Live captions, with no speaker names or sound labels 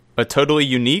A totally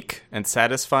unique and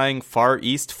satisfying Far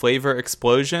East flavor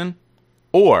explosion?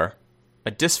 Or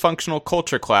a dysfunctional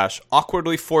culture clash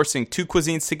awkwardly forcing two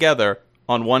cuisines together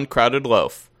on one crowded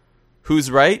loaf?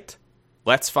 Who's right?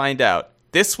 Let's find out.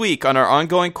 This week on our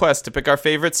ongoing quest to pick our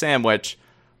favorite sandwich,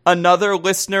 another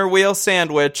listener wheel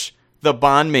sandwich, the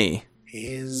banh mi.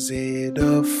 Is it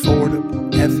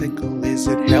affordable, ethical? Is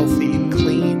it healthy and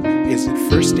clean? Is it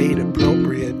first date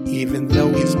appropriate even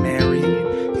though he's married?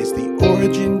 Is the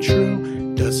origin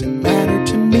true? Doesn't matter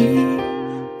to me.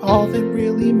 All that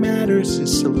really matters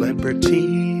is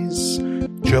celebrities.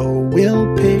 Joe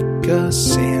will pick a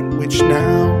sandwich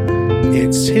now.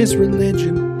 It's his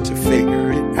religion to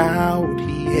figure it out.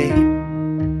 He ate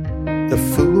the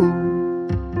food.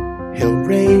 He'll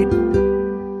rate.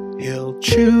 He'll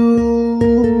choose.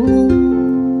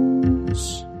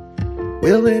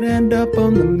 Will it end up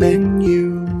on the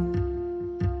menu?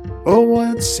 Or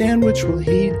what sandwich will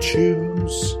he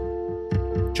choose?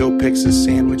 Joe picks a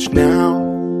sandwich now.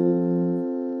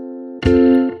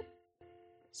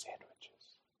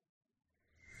 Sandwiches.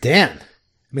 Dan,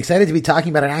 I'm excited to be talking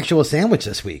about an actual sandwich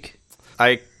this week.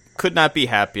 I could not be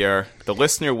happier. The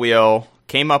listener wheel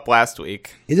came up last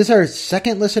week. Is this our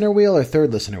second listener wheel or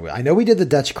third listener wheel? I know we did the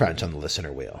Dutch Crunch on the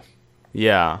listener wheel.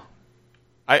 Yeah.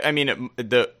 I mean,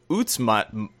 the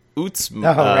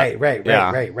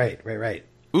right.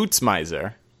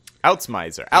 Outsmizer.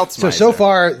 So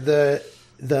far,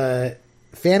 the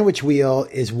Fanwich wheel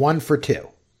is 1 for 2.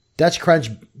 Dutch Crunch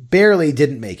barely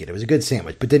didn't make it. It was a good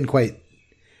sandwich, but didn't quite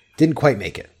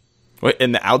make it. Wait,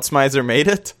 and the Outsmizer made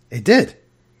it? It did.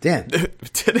 Dan,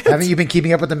 did it? Haven't you been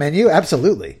keeping up with the menu?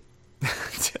 Absolutely.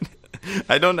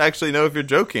 I don't actually know if you're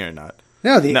joking or not.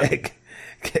 No.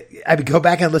 I mean, go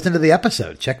back and listen to the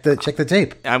episode. Check the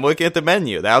tape. I'm looking at the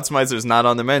menu. The Outsmizer's not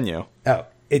on the menu. Oh,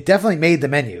 it definitely made the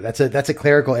menu. That's a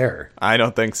clerical error. I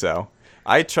don't think so.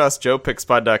 I trust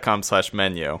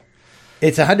joepickspot.com/menu.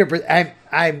 It's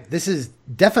 100%. This is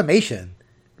defamation.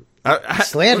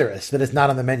 Slanderous that it's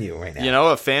not on the menu right now. You know,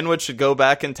 a fanwood should go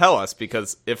back and tell us,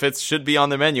 because if it should be on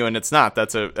the menu and it's not,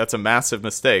 that's a massive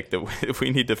mistake that we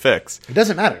need to fix. It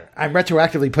doesn't matter. I'm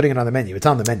retroactively putting it on the menu. It's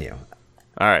on the menu.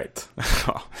 All right.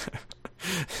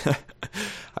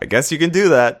 I guess you can do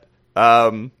that.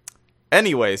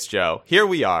 Anyways, Joe, here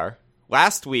we are.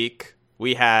 Last week,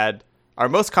 we had our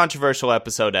most controversial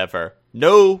episode ever.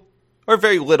 No or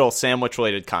very little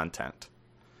sandwich-related content.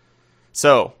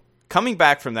 So, coming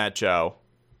back from that, Joe,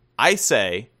 I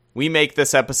say we make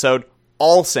this episode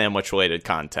all sandwich-related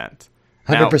content.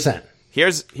 100%.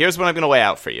 Here's what I'm going to lay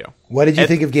out for you. What did you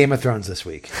think of Game of Thrones this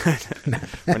week?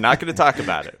 We're not going to talk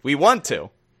about it. We want to.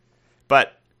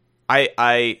 But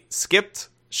I skipped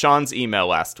Sean's email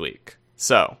last week.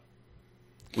 So,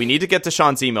 we need to get to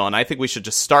Sean's email, and I think we should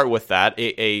just start with that.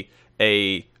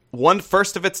 A one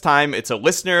first of its time. It's a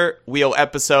listener wheel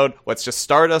episode. Let's just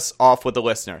start us off with the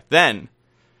listener. Then,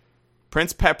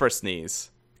 Prince Peppersneeze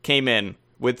came in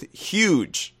with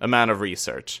huge amount of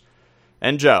research.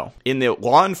 And Joe, in the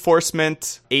law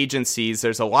enforcement agencies,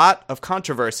 there's a lot of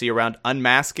controversy around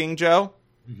unmasking, Joe.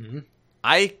 Mm-hmm.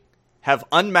 I have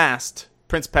unmasked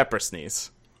Prince Peppersneeze.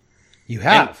 You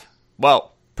have?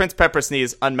 Prince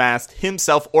Peppersneeze unmasked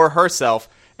himself or herself,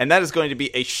 and that is going to be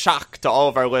a shock to all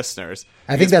of our listeners.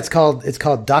 I think it's called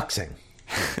doxing.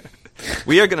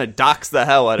 We are going to dox the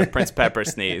hell out of Prince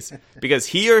Peppersneeze because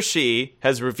he or she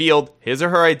has revealed his or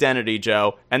her identity,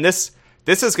 Joe, and this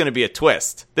is going to be a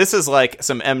twist. This is like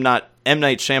some M. Night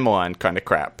Shyamalan kind of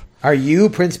crap. Are you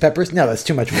Prince Peppersneeze? No, that's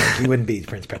too much work. You wouldn't be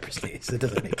Prince Peppersneeze. That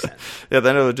doesn't make sense. Yeah,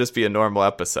 then it would just be a normal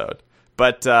episode.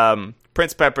 But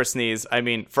Prince Peppersneeze, I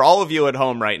mean, for all of you at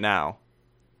home right now,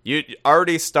 you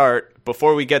already start,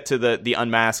 before we get to the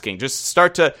unmasking, just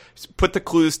start to put the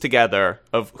clues together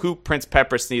of who Prince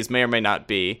Peppersneeze may or may not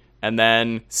be, and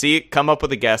then come up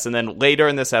with a guess, and then later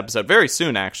in this episode, very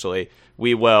soon actually,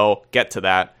 we will get to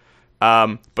that.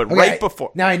 But okay, right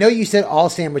before... Now, I know you said all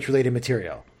sandwich-related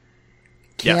material.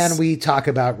 Can Yes. we talk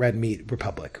about Red Meat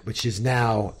Republic, which is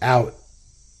now out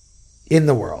in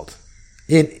the world,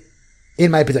 in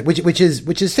my possession, which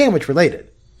is sandwich-related?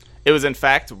 It was, in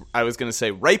fact, I was going to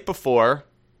say right before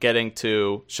getting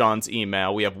to Sean's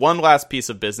email, we have one last piece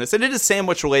of business, and it is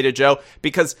sandwich-related, Joe,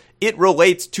 because it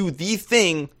relates to the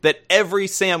thing that every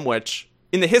sandwich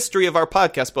in the history of our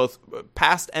podcast, both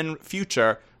past and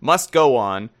future, must go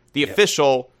on, the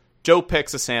official Joe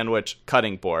Picks a Sandwich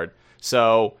cutting board.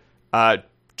 So,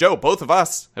 Joe, both of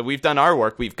us, we've done our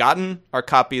work. We've gotten our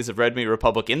copies of Red Meat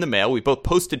Republic in the mail. We both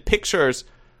posted pictures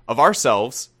of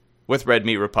ourselves with Red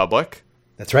Meat Republic.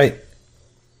 That's right.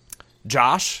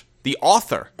 Josh, the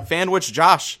author, Fanwich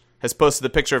Josh, has posted a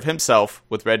picture of himself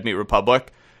with Red Meat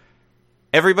Republic.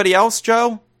 Everybody else,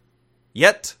 Joe,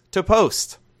 yet to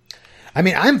post. I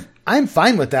mean, I'm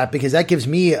fine with that because that gives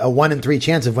me a 1 in 3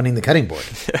 chance of winning the cutting board.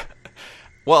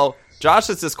 Well, Josh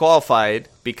is disqualified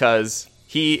because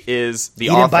he is the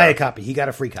author. He didn't buy a copy. He got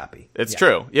a free copy. It's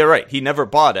true. You're right. He never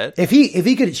bought it. If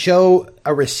he could show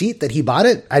a receipt that he bought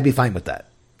it, I'd be fine with that.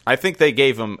 I think they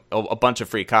gave him a bunch of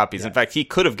free copies. Yeah. In fact, he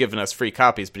could have given us free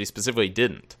copies, but he specifically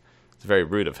didn't. It's very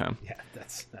rude of him. Yeah,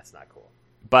 that's not cool.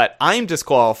 But I'm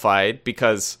disqualified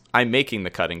because I'm making the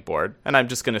cutting board, and I'm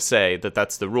just going to say that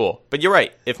that's the rule. But you're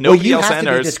right. If nobody else enters, you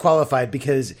have to be disqualified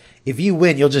because if you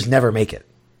win, you'll just never make it.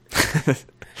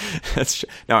 That's true.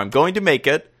 Now I'm going to make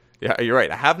it. Yeah, you're right.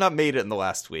 I have not made it in the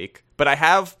last week, but I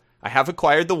have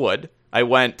acquired the wood. I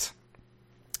went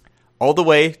all the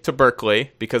way to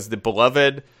Berkeley because the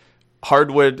beloved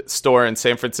hardwood store in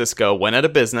San Francisco went out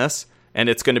of business, and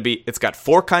it's got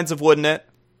 4 kinds of wood in it: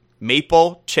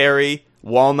 maple, cherry,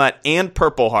 walnut, and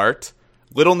purple heart.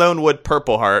 Little known wood,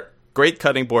 purple heart. Great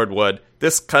cutting board wood.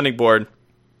 This cutting board,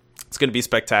 it's going to be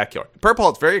spectacular. Purple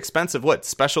heart's very expensive wood,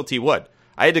 specialty wood.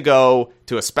 I had to go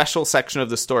to a special section of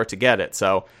the store to get it.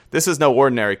 So this is no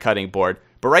ordinary cutting board.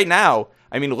 But right now,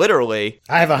 I mean, literally,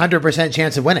 I have a 100%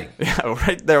 chance of winning. Yeah,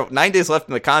 right there. 9 days left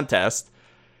in the contest.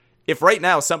 If right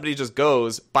now somebody just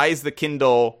goes, buys the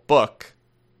Kindle book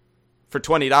for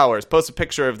 $20, posts a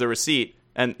picture of the receipt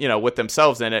and, with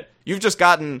themselves in it, you've just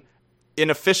gotten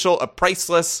a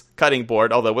priceless cutting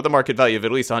board, although with a market value of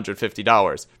at least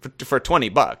 $150 for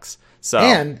 $20. So,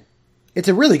 and it's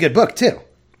a really good book too.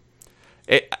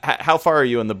 How far are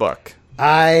you in the book?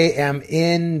 I am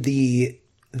in the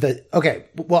okay.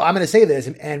 Well, I'm going to say this,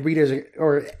 and readers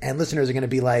and listeners are going to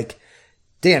be like,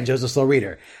 "Damn, Joe's a slow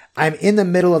reader." I'm in the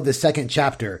middle of the 2nd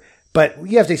chapter, but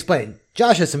you have to explain.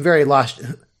 Josh has some very long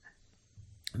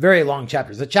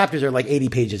chapters. The chapters are like 80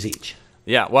 pages each.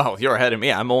 Yeah, well, you're ahead of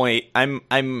me. I'm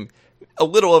a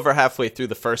little over halfway through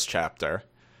the first chapter.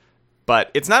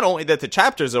 But it's not only that the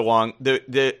chapters are long,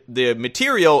 the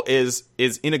material is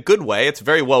in a good way. It's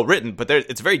very well written, but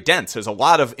it's very dense. There's a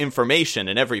lot of information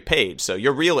in every page. So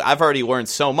I've already learned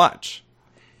so much.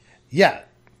 Yeah.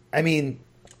 I mean,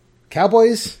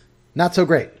 cowboys, not so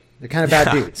great. They're kind of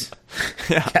bad dudes.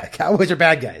 Yeah. Cowboys are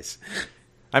bad guys.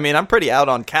 I mean, I'm pretty out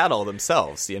on cattle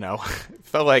themselves,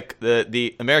 Felt like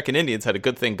the American Indians had a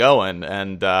good thing going,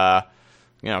 and,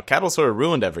 cattle sort of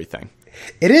ruined everything.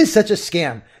 It is such a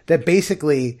scam that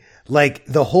basically, like,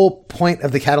 the whole point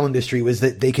of the cattle industry was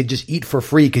that they could just eat for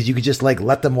free because you could just, like,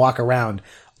 let them walk around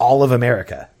all of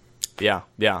America. Yeah,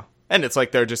 yeah. And it's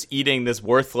like they're just eating this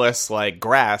worthless, like,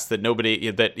 grass that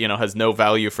has no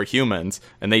value for humans,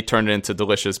 and they turn it into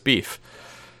delicious beef.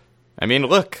 I mean,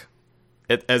 look,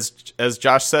 as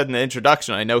Josh said in the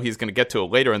introduction, I know he's going to get to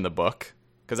it later in the book,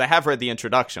 because I have read the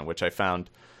introduction, which I found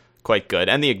quite good,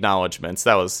 and the acknowledgments.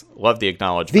 Love the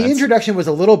acknowledgments. The introduction was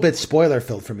a little bit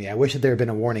spoiler-filled for me. I wish that there had been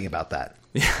a warning about that.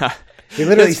 Yeah. He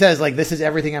literally says, like, this is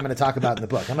everything I'm going to talk about in the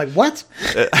book. I'm like, what?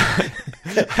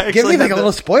 Give me, like, a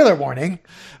little spoiler warning.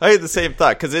 I had the same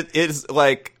thought, because it is,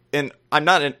 like, and I'm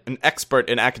not an expert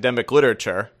in academic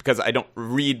literature, because I don't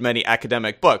read many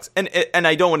academic books. And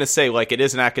I don't want to say, like, it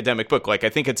is an academic book. Like, I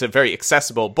think it's a very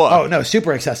accessible book. Oh, no,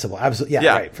 super accessible. Absolutely.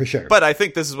 Yeah, right, for sure. But I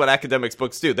think this is what academics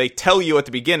books do. They tell you at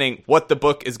the beginning what the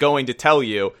book is going to tell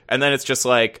you, and then it's just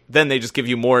like, then they just give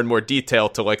you more and more detail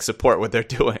to, like, support what they're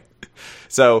doing.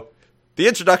 So the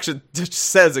introduction just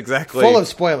says exactly. Full of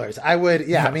spoilers. I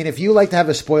mean, if you like to have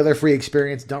a spoiler-free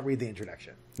experience, don't read the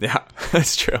introduction. Yeah,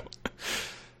 that's true.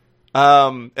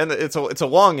 And it's a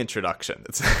long introduction.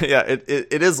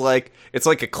 It is like, it's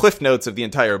like a cliff notes of the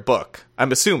entire book.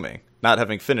 I'm assuming, not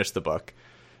having finished the book,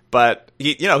 but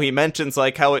he mentions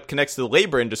like how it connects to the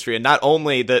labor industry, and not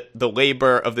only the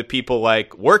labor of the people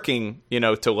like working,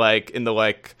 to like in the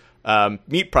like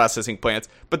meat processing plants,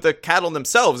 but the cattle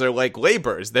themselves are like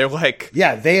laborers. They're like,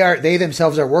 they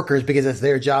themselves are workers because it's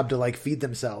their job to like feed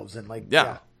themselves and like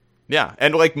yeah,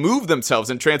 and like move themselves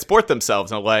and transport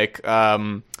themselves, and like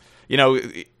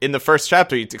in the first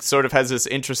chapter, it sort of has this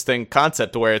interesting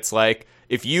concept where it's like,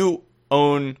 if you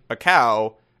own a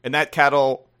cow and that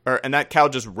cow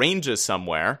just ranges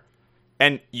somewhere,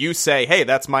 and you say, hey,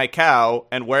 that's my cow,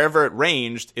 and wherever it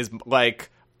ranged is like,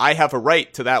 I have a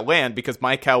right to that land because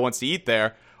my cow wants to eat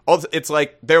there. It's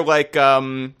like they're like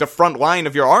the front line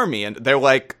of your army, and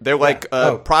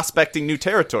they're prospecting new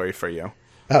territory for you.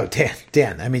 Oh,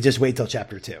 Dan! I mean, just wait till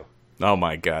chapter 2. Oh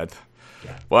my God!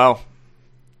 Yeah. Well,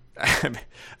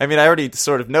 I mean, I already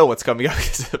sort of know what's coming up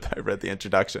because I read the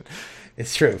introduction.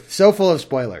 It's true. So full of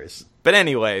spoilers. But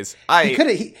anyways, he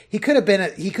could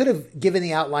have given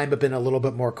the outline, but been a little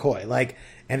bit more coy. Like,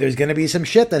 and there's going to be some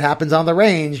shit that happens on the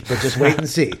range, but just wait and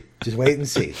see. Just wait and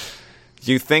see.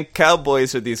 You think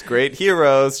cowboys are these great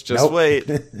heroes. Just Nope. wait.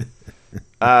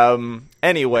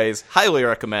 Anyways, highly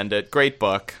recommend it. Great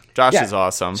book. Josh is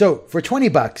awesome. So for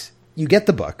 $20, you get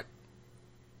the book,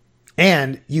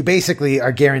 and you basically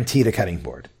are guaranteed a cutting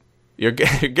board. You're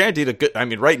guaranteed a good... I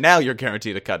mean, right now you're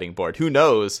guaranteed a cutting board. Who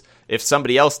knows if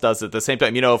somebody else does it at the same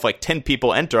time? You know, if like 10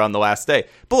 people enter on the last day.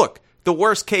 But look, the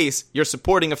worst case, you're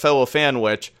supporting a fellow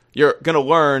fanwich. You're going to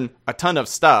learn a ton of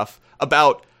stuff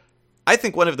about... I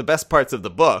think one of the best parts of the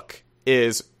book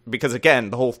is, because again,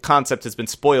 the whole concept has been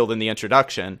spoiled in the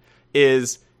introduction,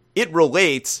 is it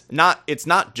relates, it's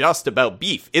not just about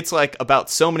beef. It's like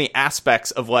about so many aspects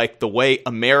of like the way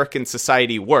American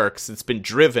society works. It's been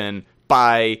driven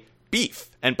by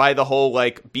beef and by the whole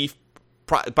like beef,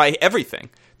 by everything.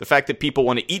 The fact that people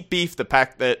want to eat beef, the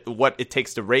fact that what it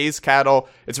takes to raise cattle.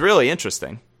 It's really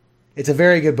interesting. It's a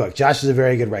very good book. Josh is a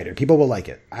very good writer. People will like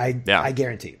it. I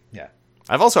guarantee. Yeah.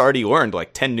 I've also already learned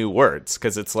like 10 new words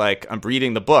because it's like I'm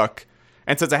reading the book.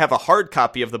 And since I have a hard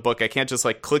copy of the book, I can't just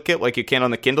like click it like you can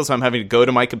on the Kindle. So I'm having to go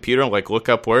to my computer and like look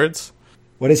up words.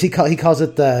 What does he call? He calls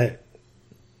it the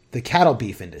cattle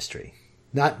beef industry,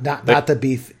 not the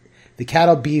beef, the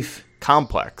cattle beef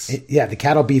complex. The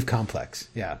cattle beef complex.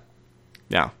 Yeah.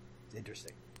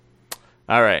 Interesting.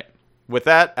 All right. With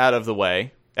that out of the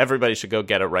way, everybody should go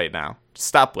get it right now.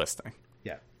 Stop listening.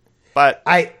 Yeah. But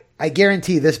I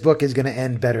guarantee this book is going to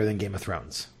end better than Game of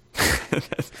Thrones.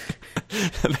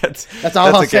 That's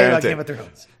all I'll say about Game of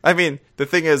Thrones. I mean, the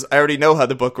thing is, I already know how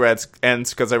the book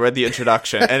ends because I read the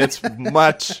introduction, and it's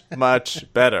much,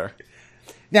 much better.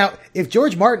 Now, if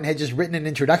George Martin had just written an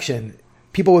introduction,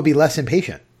 people would be less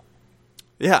impatient.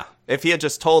 Yeah, if he had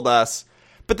just told us.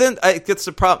 But then it's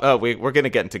the problem. Oh, we're going to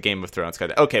get into Game of Thrones.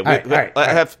 Okay,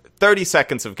 I have 30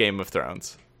 seconds of Game of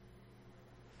Thrones.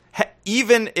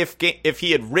 Even if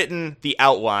he had written the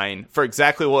outline for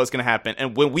exactly what was going to happen,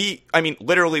 and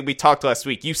literally we talked last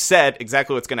week, you said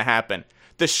exactly what's going to happen.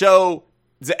 The show's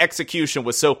execution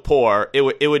was so poor,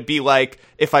 it would be like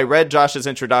if I read Josh's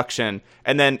introduction,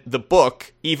 and then the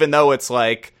book, even though it's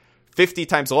like 50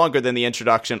 times longer than the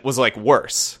introduction, was like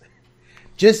worse.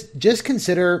 Just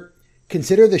consider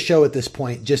the show at this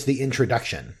point just the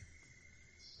introduction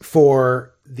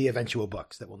for the eventual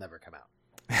books that will never come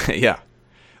out. Yeah.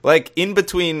 Like, in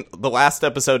between the last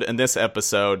episode and this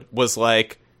episode was,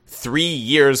 like, 3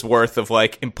 years worth of,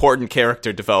 like, important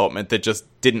character development that just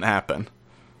didn't happen.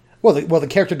 Well, the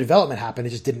character development happened.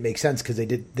 It just didn't make sense because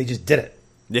they just did it.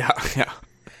 Yeah.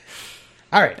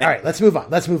 All right. Let's move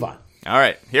on. All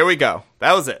right, here we go.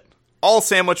 That was it. All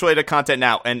sandwich-related content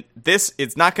now. And this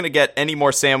is not going to get any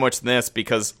more sandwich than this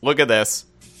because look at this.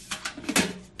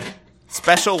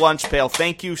 Special lunch pail.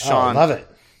 Thank you, Sean. Oh, love it.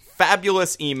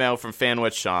 Fabulous email from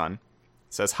Fanwich Sean. It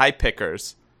says, "Hi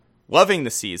Pickers, loving the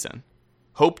season.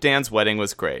 Hope Dan's wedding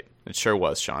was great." It sure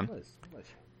was, Sean.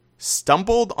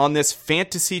 Stumbled on this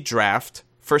fantasy draft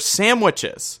for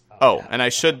sandwiches. And I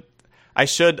should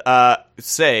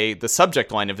say the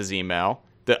subject line of his email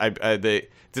that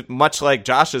much like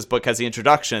Josh's book has the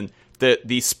introduction.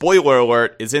 The spoiler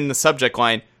alert is in the subject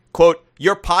line. Quote,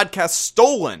 "Your podcast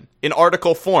stolen" in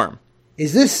article form.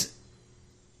 Is this?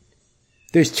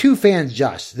 There's two fans,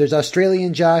 Josh. There's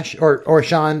Australian Josh or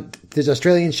Sean. There's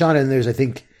Australian Sean, and there's, I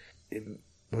think,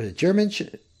 was it German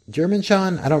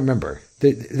Sean? I don't remember.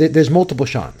 There's multiple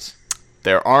Seans.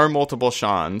 There are multiple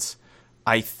Seans.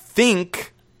 I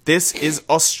think this is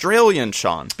Australian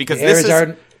Sean because this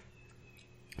is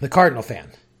the Cardinal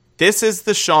fan. This is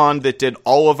the Sean that did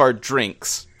all of our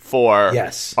drinks for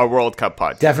our World Cup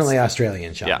podcast. Definitely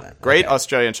Australian Sean. Yeah, then. Great Okay.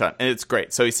 Australian Sean. And it's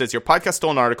great. So he says, "Your podcast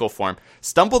stole an article form.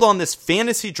 Stumbled on this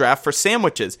fantasy draft for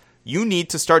sandwiches. You need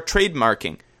to start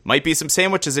trademarking. Might be some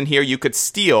sandwiches in here you could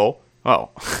steal." Oh,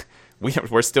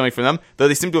 we're stealing from them. Though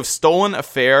they seem to have stolen a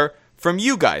fare from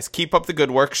you guys. Keep up the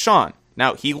good work, Sean.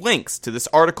 Now, he links to this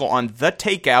article on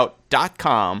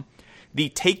thetakeout.com. The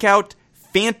Takeout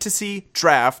Fantasy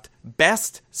Draft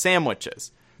Best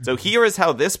Sandwiches. So here is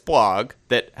how this blog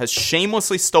that has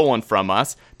shamelessly stolen from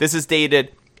us, this is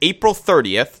dated April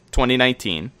 30th,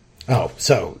 2019. Oh,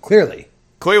 so clearly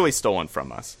stolen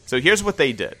from us. So here's what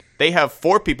they did. They have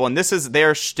 4 people, and this is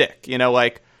their shtick. You know,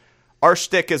 like, our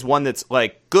shtick is one that's,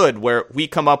 like, good, where we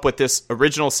come up with this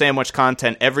original sandwich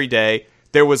content every day.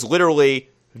 There was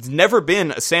literally never been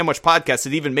a sandwich podcast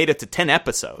that even made it to 10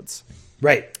 episodes.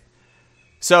 Right.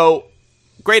 So,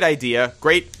 great idea.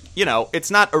 Great. You know, it's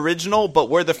not original, but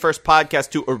we're the first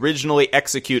podcast to originally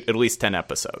execute at least 10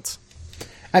 episodes.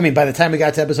 I mean, by the time we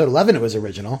got to episode 11, it was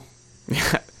original.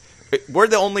 We're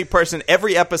the only person,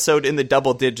 every episode in the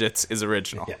double digits is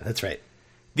original. Yeah, that's right.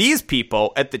 These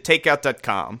people at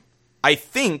thetakeout.com, I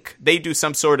think they do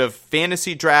some sort of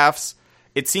fantasy drafts.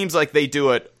 it seems like they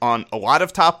do it on a lot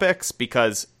of topics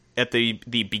because at the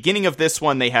beginning of this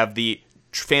one, they have the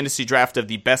fantasy draft of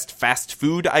the best fast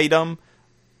food item,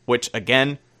 which,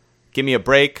 again, give me a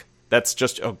break. That's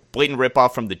just a blatant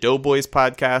ripoff from the Doughboys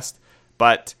podcast.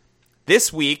 But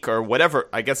this week, or whatever,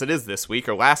 I guess it is this week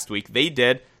or last week, they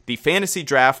did the fantasy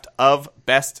draft of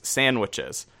best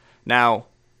sandwiches. Now,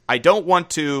 I don't want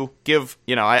to give,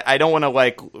 I don't want to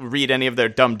like read any of their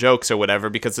dumb jokes or whatever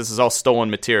because this is all stolen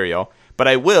material, but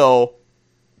I will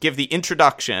give the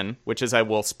introduction, which is I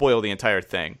will spoil the entire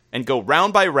thing, and go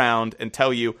round by round and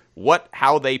tell you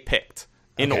how they picked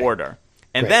in order.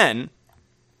 And then,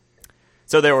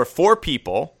 so there were 4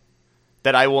 people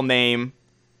that I will name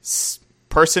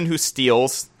person who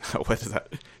steals, what is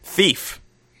that? Thief.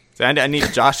 So I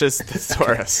need Josh's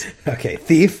thesaurus. Okay,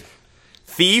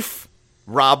 thief,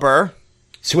 robber,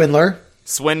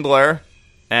 swindler,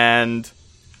 and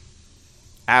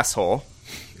asshole.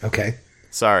 Okay.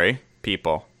 Sorry,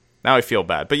 people. Now I feel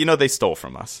bad. But they stole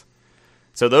from us.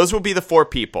 So those will be the 4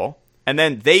 people. And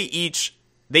then they each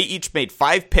made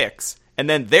 5 picks. And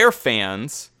then their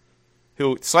fans,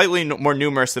 who slightly more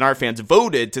numerous than our fans,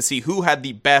 voted to see who had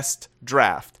the best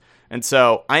draft. And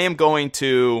so I am going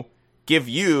to give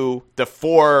you the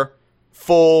 4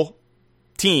 full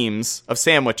teams of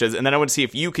sandwiches. And then I want to see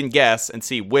if you can guess and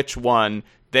see which one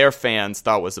their fans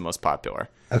thought was the most popular.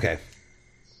 Okay.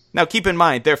 Now, keep in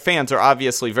mind, their fans are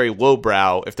obviously very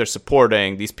lowbrow if they're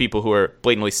supporting these people who are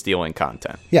blatantly stealing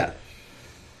content. Yeah.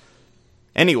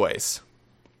 Anyways,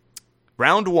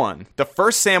 round 1. The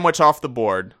first sandwich off the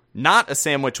board, not a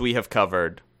sandwich we have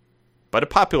covered, but a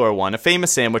popular one, a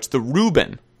famous sandwich, the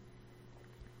Reuben.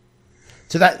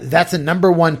 So that's a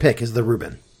number 1 pick is the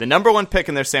Reuben. The number 1 pick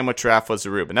in their sandwich draft was the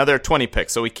Reuben. Now, there are 20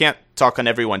 picks, so we can't talk on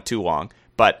everyone too long.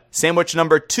 But sandwich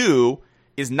number 2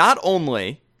 is not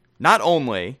only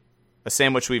a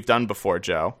sandwich we've done before,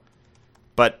 Joe,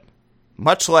 but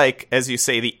much like, as you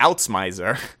say, the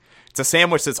Outsmiser, it's a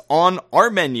sandwich that's on our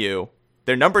menu.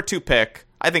 Their number 2 pick,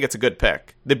 I think it's a good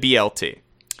pick, the BLT.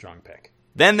 Strong pick.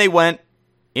 Then they went,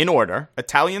 in order,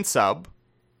 Italian sub,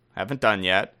 haven't done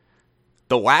yet.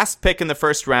 The last pick in the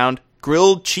first round,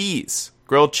 grilled cheese.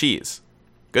 Good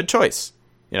choice.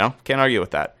 Can't argue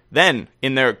with that. Then,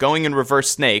 in their going in reverse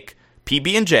snake,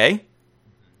 PB&J,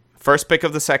 first pick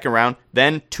of the second round,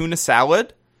 then tuna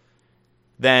salad,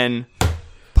 then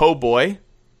po' boy,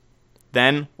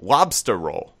 then lobster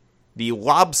roll. The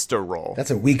lobster roll.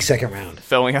 That's a weak second round.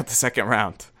 Filling out the second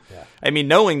round. Yeah. I mean,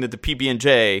 knowing that the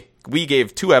PB&J, we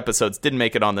gave 2 episodes, didn't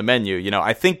make it on the menu,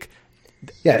 I think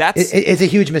it's a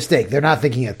huge mistake. They're not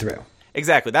thinking it through.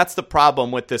 Exactly. That's the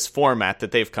problem with this format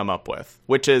that they've come up with,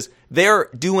 which is they're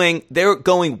going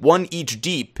 1 each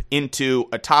deep into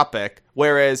a topic,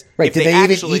 whereas if they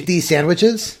even eat these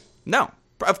sandwiches? No,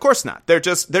 of course not. They're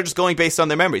just going based on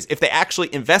their memories. If they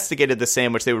actually investigated the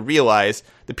sandwich, they would realize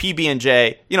the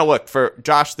PB&J, look, for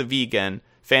Josh the vegan,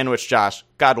 Fanwich Josh,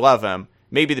 God love him,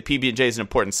 maybe the PB&J is an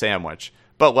important sandwich,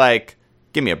 but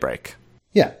give me a break.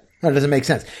 Yeah. No, it doesn't make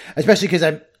sense. Especially because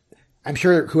I'm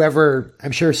sure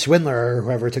Swindler or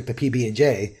whoever took the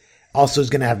PB&J also is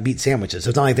going to have meat sandwiches.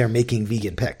 So it's not like they're making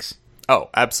vegan picks.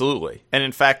 Oh, absolutely. And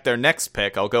in fact, their next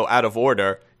pick, I'll go out of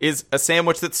order, is a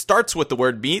sandwich that starts with the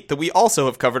word meat that we also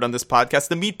have covered on this podcast,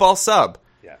 the meatball sub.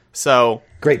 Yeah. So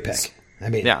great pick.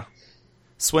 Yeah.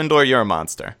 Swindler, you're a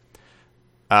monster.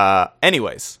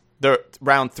 Anyways, the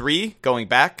round 3, going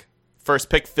back, first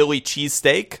pick, Philly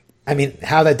cheesesteak. I mean,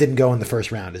 how that didn't go in the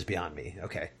first round is beyond me.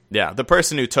 Okay. Yeah, the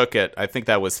person who took it, I think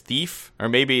that was thief, or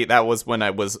maybe that was when I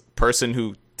was person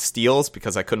who steals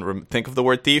because I couldn't think of the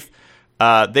word thief.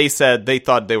 They said they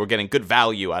thought they were getting good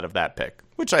value out of that pick,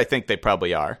 which I think they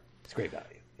probably are. It's great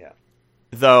value, yeah.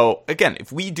 Though, again,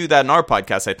 if we do that in our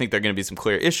podcast, I think there are going to be some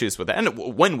clear issues with that. And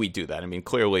when we do that, I mean,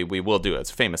 clearly we will do it.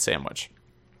 It's a famous sandwich.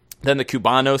 Then the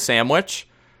Cubano sandwich.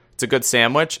 It's a good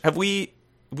sandwich.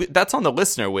 That's on the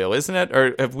listener wheel, isn't it?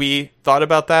 Or have we thought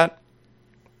about that?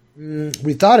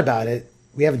 We thought about it.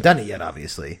 We haven't done it yet,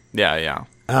 obviously. Yeah.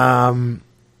 Oh,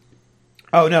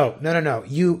 no.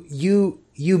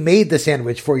 You made the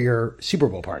sandwich for your Super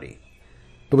Bowl party.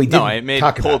 But we didn't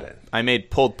talk about it. I made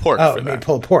pulled pork for that. Oh, you made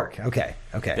pulled pork. Okay.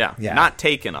 Yeah. Not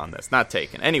taken on this. Not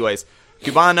taken. Anyways,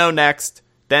 Cubano next.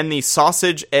 Then the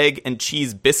sausage, egg, and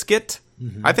cheese biscuit.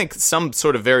 Mm-hmm. I think some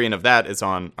sort of variant of that is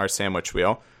on our sandwich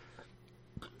wheel.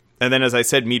 And then, as I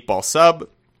said, meatball sub.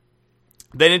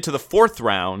 Then into the 4th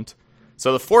round.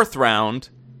 So the 4th round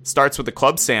starts with the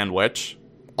club sandwich,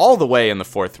 all the way in the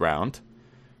 4th round.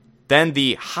 Then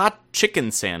the hot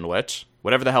chicken sandwich,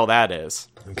 whatever the hell that is.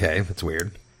 Okay, that's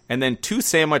weird. And then 2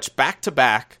 sandwich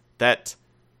back-to-back that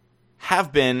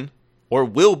have been or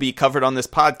will be covered on this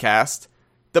podcast.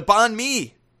 the banh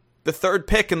mi, the third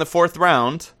pick in the 4th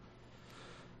round.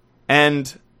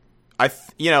 And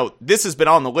this has been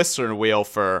on the listener wheel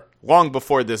for long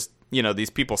before this, these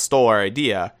people stole our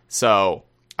idea. So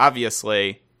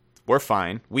obviously we're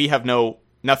fine. We have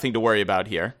nothing to worry about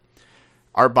here.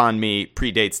 Our banh mi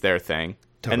predates their thing.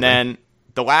 Totally. And then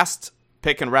the last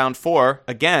pick in round 4,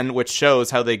 again, which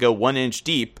shows how they go 1 inch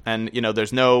deep and,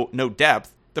 there's no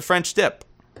depth, the French dip.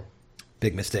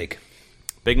 Big mistake.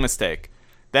 Big mistake.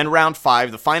 Then round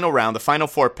 5, the final round, the final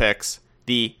 4 picks,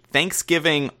 the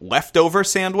Thanksgiving leftover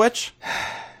sandwich.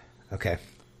 Okay.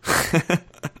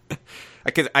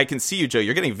 I can see you, Joe.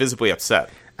 You're getting visibly upset.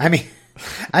 I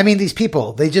mean, these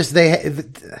people, they're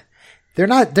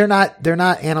not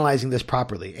analyzing this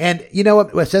properly. And you know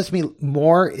what upsets me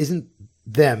more isn't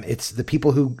them. It's the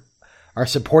people who are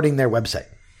supporting their website.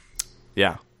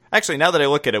 Yeah. Actually, now that I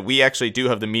look at it, we actually do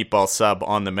have the meatball sub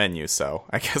on the menu. So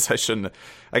I guess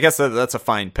that's a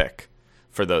fine pick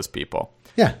for those people.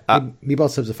 Yeah. Meatball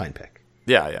sub's a fine pick.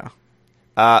 Yeah.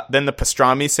 Then the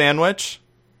pastrami sandwich.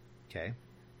 Okay.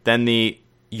 Then the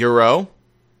gyro.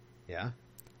 Yeah.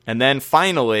 And then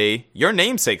finally, your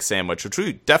namesake sandwich, which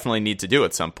we definitely need to do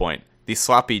at some point, the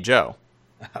Sloppy Joe.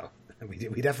 Oh, we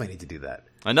definitely need to do that.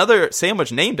 Another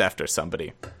sandwich named after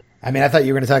somebody. I mean, I thought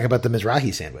you were going to talk about the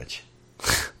Mizrahi sandwich.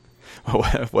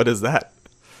 What is that?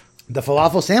 The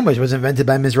falafel sandwich was invented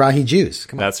by Mizrahi Jews.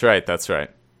 Come on. That's right.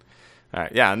 All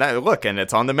right, yeah, and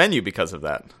it's on the menu because of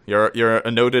that. You're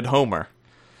a noted homer.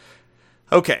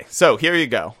 Okay, so here you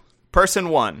go. Person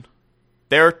 1,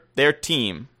 their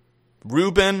team: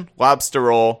 Reuben, lobster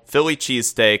roll, Philly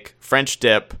cheesesteak, French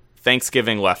dip,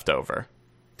 Thanksgiving leftover.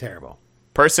 Terrible.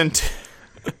 Person 2.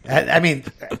 I mean,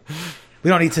 we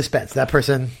don't need suspense. That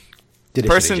person did a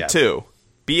Person shitty job. 2,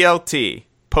 BLT,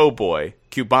 po' boy,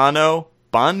 Cubano,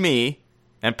 banh mi,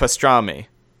 and pastrami.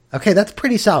 Okay, that's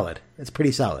pretty solid.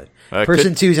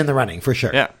 Person 2's in the running, for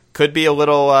sure. Yeah, could be a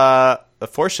little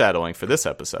foreshadowing for this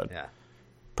episode. Yeah.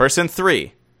 Person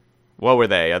 3, what were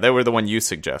they? They were the one you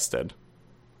suggested.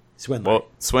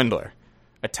 Swindler.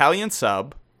 Italian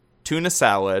sub, tuna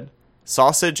salad,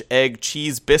 sausage, egg,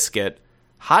 cheese, biscuit,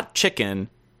 hot chicken,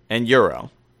 and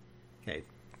gyro. Okay.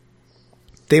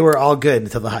 They were all good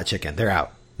until the hot chicken. They're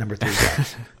out. Number 3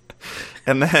 guys.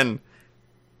 And then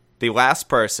the last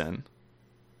person,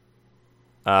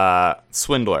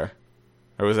 Swindler.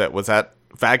 Or was that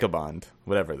Vagabond?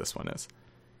 Whatever this one is.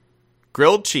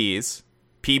 Grilled cheese,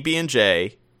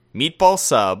 PB&J, meatball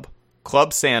sub,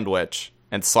 club sandwich,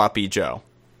 and Sloppy Joe.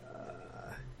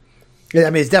 I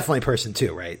mean, it's definitely person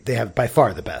 2, right? They have by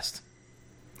far the best.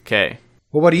 Okay.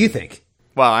 Well, what do you think?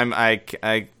 Well,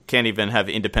 I can't even have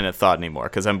independent thought anymore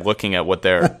because I'm looking at what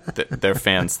their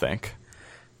fans think.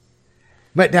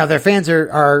 But now their fans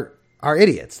are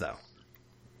idiots, though.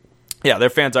 Yeah,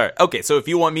 their fans are. Okay, so if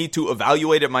you want me to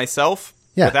evaluate it myself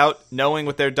without knowing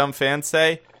what their dumb fans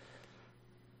say,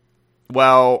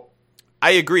 well,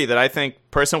 I agree that I think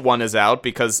person 1 is out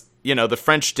because, the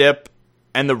French dip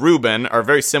and the Reuben are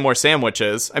very similar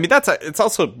sandwiches. I mean, it's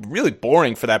also really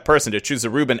boring for that person to choose the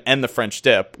Reuben and the French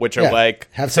dip, which are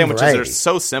have sandwiches variety. that are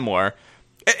so similar.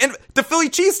 And the Philly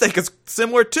cheesesteak is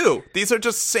similar too. These are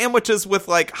just sandwiches with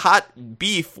hot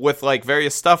beef with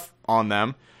various stuff on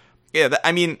them. Yeah,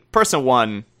 I mean, person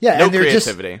 1, no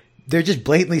creativity. They're just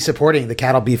blatantly supporting the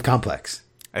cattle beef complex.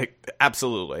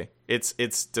 Absolutely.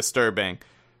 It's disturbing.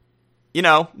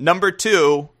 Number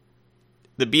 2,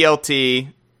 the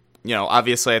BLT,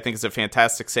 obviously I think it's a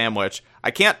fantastic sandwich.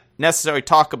 I can't necessarily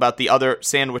talk about the other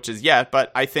sandwiches yet,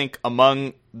 but I think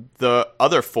among the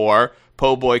other 4,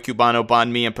 po' boy, Cubano,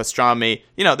 banh mi, and pastrami,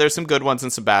 there's some good ones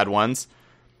and some bad ones.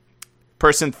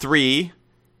 Person 3,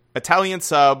 Italian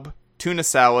sub, tuna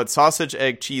salad, sausage,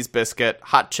 egg, cheese, biscuit,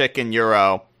 hot chicken,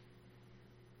 gyro.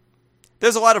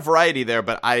 There's a lot of variety there,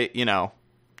 but to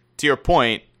your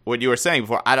point, what you were saying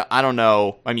before, I don't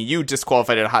know. I mean, you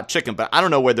disqualified it at hot chicken, but I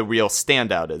don't know where the real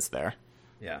standout is there.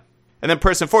 Yeah. And then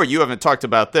person 4, you haven't talked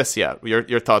about this yet.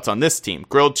 Your thoughts on this team: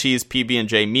 grilled cheese,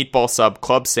 PB&J, meatball sub,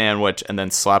 club sandwich, and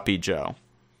then Sloppy Joe.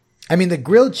 I mean, the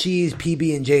grilled cheese,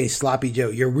 PB&J, Sloppy Joe,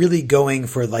 you're really going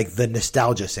for the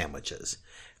nostalgia sandwiches.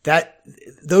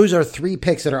 Those are 3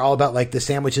 picks that are all about the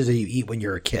sandwiches that you eat when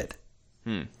you're a kid.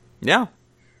 Yeah.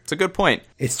 It's a good point.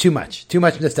 It's too much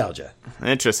nostalgia.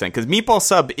 Interesting, because meatball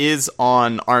sub is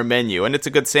on our menu, and it's a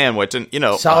good sandwich, and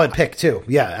solid pick too.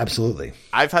 Yeah, absolutely.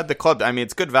 I've had the club. I mean,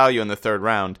 it's good value in the 3rd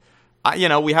round.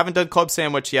 We haven't done club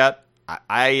sandwich yet.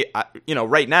 I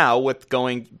right now with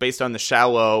going based on the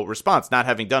shallow response, not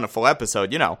having done a full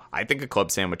episode, I think a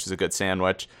club sandwich is a good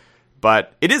sandwich.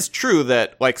 But it is true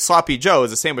that Sloppy Joe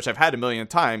is a sandwich I've had a million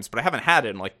times, but I haven't had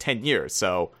it in 10 years.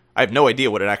 So I have no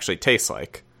idea what it actually tastes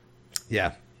like.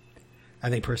 Yeah. I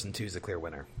think person 2 is the clear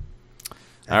winner.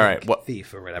 All right.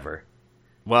 Thief or whatever.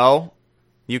 Well,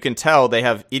 you can tell they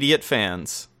have idiot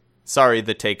fans. Sorry,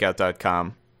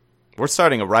 thetakeout.com. We're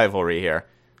starting a rivalry here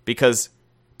because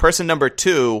person number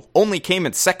 2 only came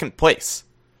in second place.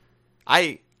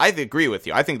 I agree with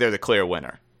you. I think they're the clear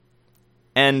winner.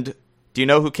 And do you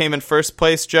know who came in first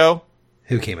place, Joe?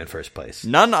 Who came in first place?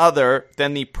 None other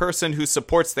than the person who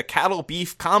supports the cattle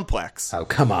beef complex. Oh,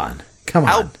 come on.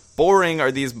 How boring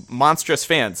are these monstrous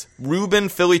fans? Reuben,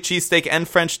 Philly cheesesteak, and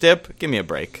French dip? Give me a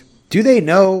break. Do they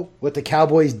know what the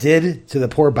Cowboys did to the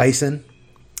poor bison?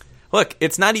 Look,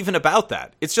 it's not even about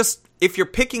that. It's just, if you're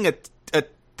picking a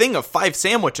thing of 5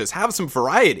 sandwiches, have some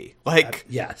variety. Like,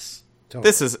 yes.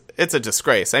 Totally. It's a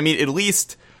disgrace. I mean, at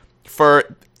least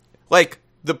for, like,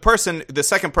 the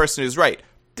second person who's right,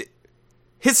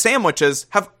 his sandwiches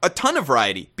have a ton of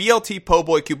variety. BLT, po'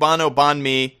 boy, cubano, banh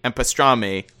mi, and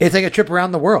pastrami. It's like a trip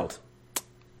around the world.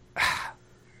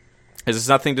 There's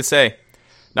nothing to say.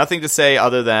 Nothing to say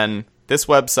other than this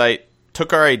website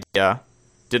took our idea,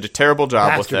 did a terrible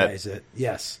job with it.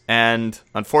 Yes. And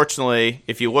unfortunately,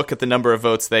 if you look at the number of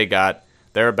votes they got,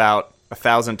 they're about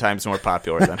 1,000 times more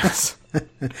popular than us.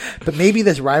 But maybe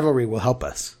this rivalry will help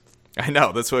us. I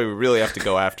know. That's why we really have to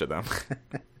go after them.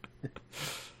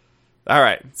 All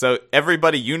right. So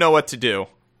everybody, you know what to do.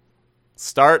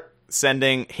 Start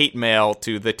sending hate mail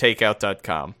to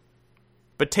thetakeout.com.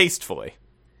 But tastefully.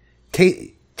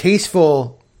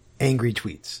 Tasteful, angry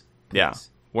tweets. Please. Yeah.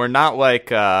 We're not like,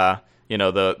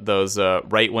 those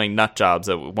right-wing nut jobs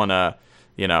that want to,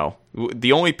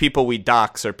 the only people we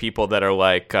dox are people that are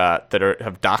like,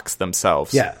 have doxed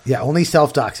themselves. Yeah. Only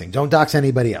self-doxing. Don't dox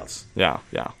anybody else. Yeah.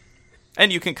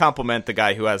 And you can compliment the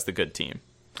guy who has the good team.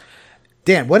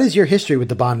 Dan, what is your history with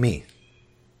the banh mi?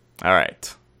 All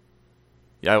right.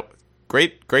 Yeah,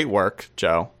 great work,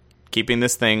 Joe. Keeping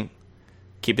this thing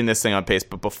on pace.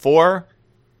 But before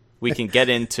we can get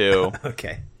into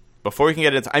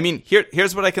I mean,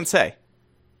 here's what I can say.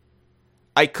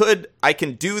 I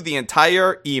can do the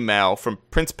entire email from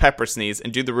Prince Peppersneeze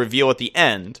and do the reveal at the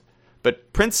end,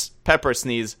 but Prince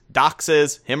Peppersneeze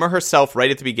doxes him or herself right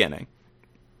at the beginning.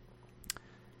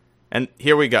 And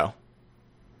here we go.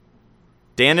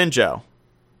 Dan and Joe.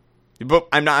 But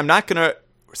I'm not going to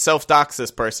self-dox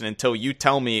this person until you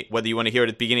tell me whether you want to hear it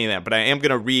at the beginning of that. But I am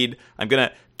going to read. I'm going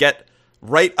to get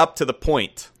right up to the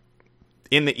point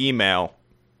in the email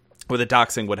where the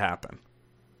doxing would happen.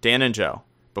 Dan and Joe.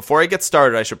 Before I get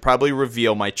started, I should probably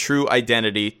reveal my true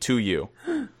identity to you.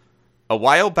 A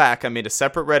while back, I made a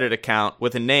separate Reddit account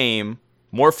with a name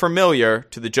more familiar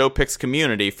to the Joe Picks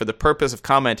community for the purpose of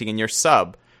commenting in your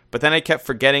sub. But then I kept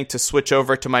forgetting to switch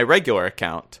over to my regular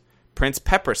account, Prince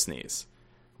Peppersneeze.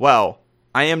 Well,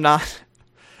 I am not,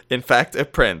 in fact, a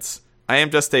prince. I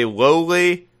am just a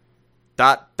lowly ...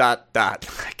 I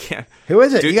can't. Who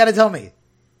is it? You got to tell me.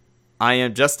 I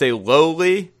am just a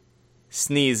lowly,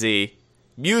 sneezy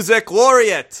music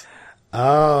laureate.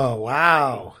 Oh,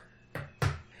 wow.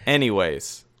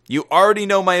 Anyways, you already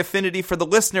know my affinity for the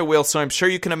listener wheel, so I'm sure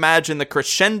you can imagine the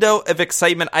crescendo of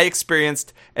excitement I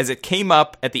experienced as it came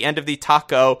up at the end of the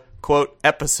taco, quote,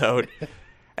 episode,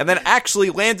 and then actually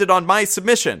landed on my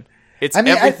submission.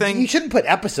 Everything. You shouldn't put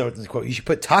episodes in quotes. You should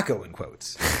put taco in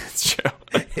quotes. It's true.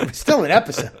 It was still an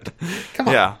episode. Come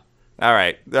on. Yeah. All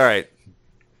right.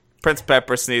 Prince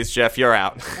Peppersneeze, Jeff, you're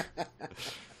out.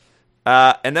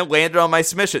 And then landed on my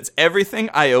submissions.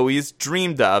 Everything I always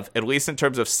dreamed of, at least in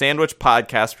terms of sandwich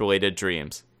podcast-related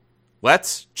dreams.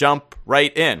 Let's jump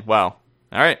right in. Well,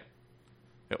 all right.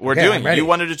 We're doing it. You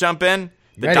wanted to jump in?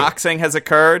 The doxing has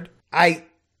occurred. I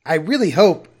really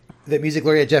hope that Music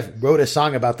Laureate Jeff wrote a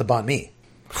song about the banh mi.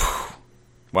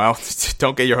 Well,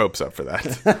 don't get your hopes up for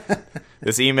that.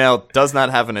 This email does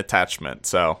not have an attachment,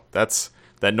 so that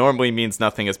normally means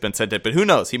nothing has been sent in. But who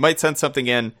knows? He might send something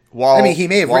in while he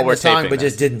may have written the song, but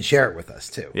just didn't share it with us,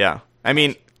 too. Yeah. I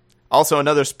mean, also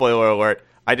another spoiler alert.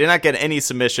 I did not get any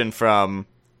submission from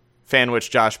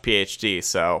Fanwich Josh PhD,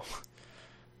 so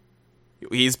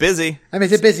he's busy. I mean,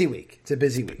 it's a busy week.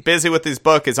 Busy with his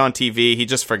book, is on TV. He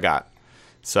just forgot.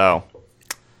 So,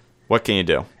 what can you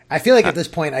do? I feel like at this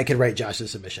point I could write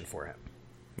Josh's submission for him.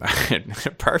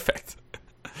 Perfect.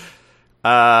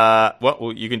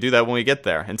 Well, you can do that when we get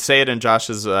there and say it in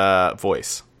Josh's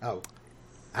voice. Oh,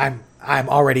 I'm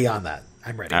already on that.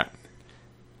 I'm ready. Right.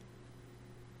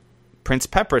 Prince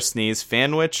Peppersneeze,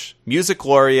 Fanwich, Music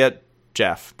Laureate,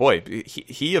 Jeff. Boy,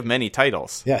 he of many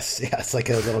titles. Yes, it's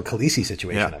like a little Khaleesi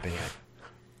situation up in here.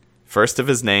 First of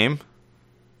his name.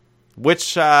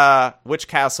 Which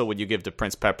castle would you give to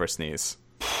Prince Peppersneeze?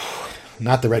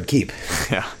 Not the Red Keep.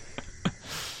 Yeah.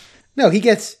 No, he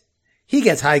gets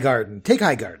Highgarden. Take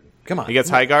Highgarden. Come on. He gets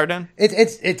Highgarden?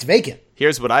 It's vacant.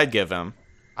 Here's what I'd give him.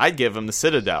 I'd give him the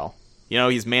Citadel. You know,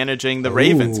 he's managing the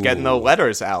Ravens, getting the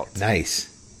letters out. Nice.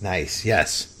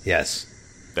 Yes.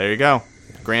 There you go.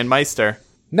 Grand Meister.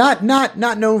 Not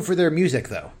known for their music,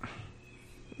 though.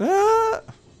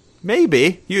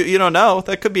 Maybe. You don't know.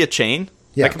 That could be a chain.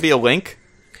 Yeah. That could be a link.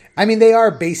 I mean, they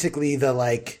are basically the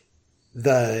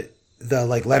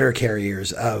letter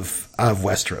carriers of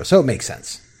Westeros, so it makes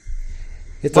sense.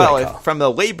 It's from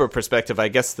the labor perspective, I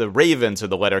guess the Ravens are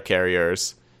the letter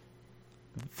carriers.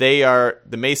 The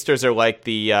Maesters are like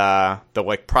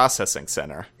the processing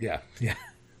center. Yeah.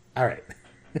 All right.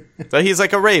 So he's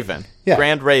like a raven, yeah.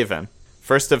 Grand Raven,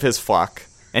 first of his flock,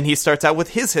 and he starts out with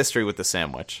his history with the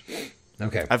sandwich.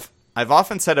 Okay. I've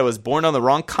often said I was born on the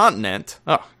wrong continent.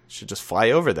 Oh, should just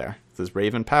fly over there with his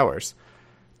raven powers.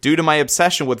 Due to my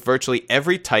obsession with virtually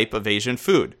every type of Asian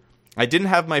food. I didn't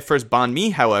have my first banh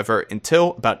mi, however,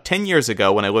 until about 10 years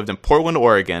ago when I lived in Portland,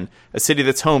 Oregon, a city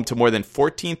that's home to more than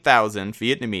 14,000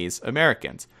 Vietnamese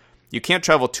Americans. You can't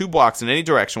travel 2 blocks in any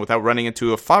direction without running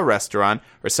into a pho restaurant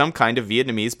or some kind of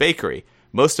Vietnamese bakery,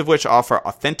 most of which offer an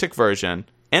authentic version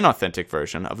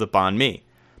of the banh mi.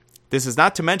 This is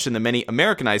not to mention the many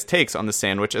Americanized takes on the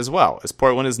sandwich as well, as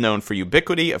Portland is known for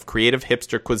ubiquity of creative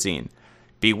hipster cuisine.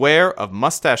 Beware of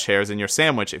mustache hairs in your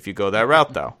sandwich if you go that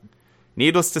route, though.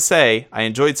 Needless to say, I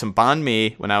enjoyed some banh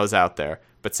mi when I was out there,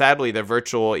 but sadly they're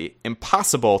virtually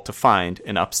impossible to find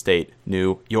in upstate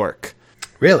New York.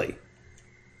 Really?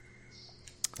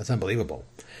 That's unbelievable.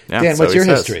 Yeah, Dan, what's your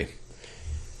history?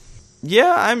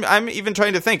 Yeah, I'm even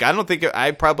trying to think. I don't think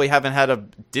I probably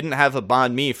didn't have a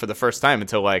banh mi for the first time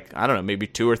until maybe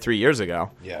 2 or 3 years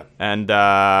ago. Yeah. And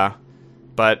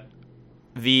but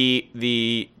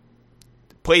the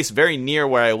place very near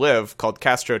where I live called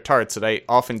Castro Tarts that I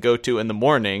often go to in the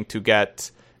morning to get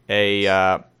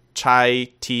a chai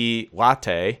tea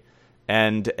latte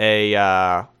and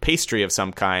a pastry of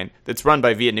some kind that's run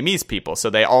by Vietnamese people. So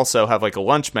they also have like a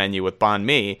lunch menu with banh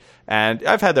mi, and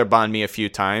I've had their banh mi a few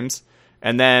times.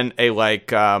 And then a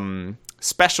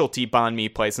specialty banh mi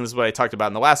place, and this is what I talked about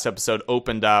in the last episode,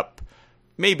 opened up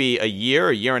maybe a year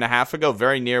and a half ago,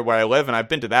 very near where I live, and I've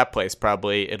been to that place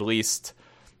probably at least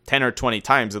 10 or 20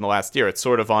 times in the last year. It's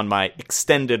sort of on my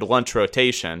extended lunch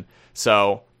rotation.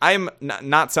 So I'm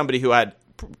not somebody who had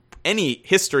any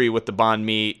history with the banh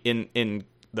mi in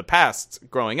the past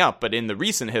growing up, but in the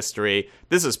recent history,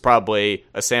 this is probably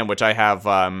a sandwich I have.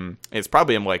 It's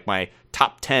probably in like my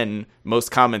top 10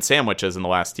 most common sandwiches in the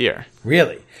last year.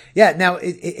 Really? Yeah. Now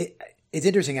it's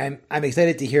interesting. I'm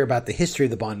excited to hear about the history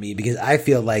of the banh mi because I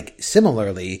feel like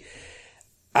similarly,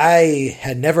 I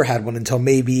had never had one until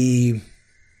maybe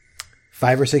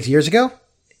 5 or 6 years ago,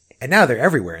 and now they're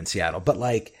everywhere in Seattle. But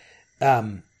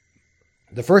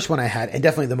the first one I had, and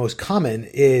definitely the most common,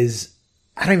 is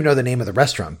I don't even know the name of the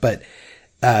restaurant, but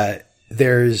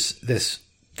there's this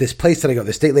place that I go,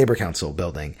 the State Labor Council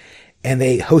building, and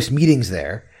they host meetings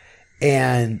there.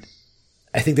 And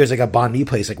I think there's like a banh mi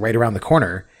place like right around the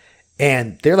corner,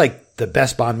 and they're like the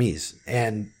best banh mis.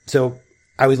 And so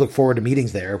I always look forward to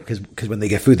meetings there because when they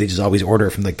get food, they just always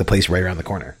order from like the place right around the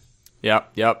corner.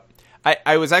 Yep.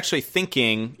 I was actually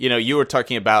thinking, you were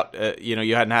talking about,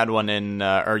 you hadn't had one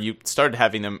or you started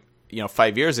having them,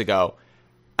 5 years ago.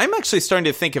 I'm actually starting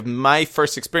to think of my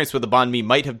first experience with the banh mi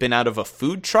might have been out of a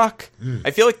food truck.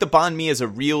 I feel like the banh mi is a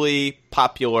really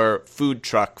popular food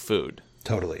truck food.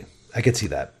 Totally. I could see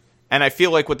that. And I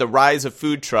feel like with the rise of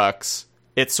food trucks,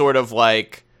 it's sort of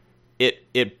like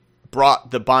it brought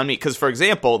the banh mi. Because, for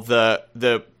example, the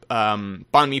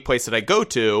banh mi place that I go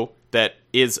to that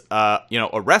is a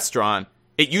restaurant,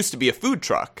 it used to be a food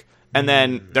truck. And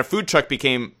then their food truck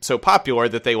became so popular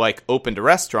that they opened a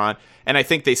restaurant. And I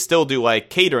think they still do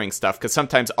catering stuff because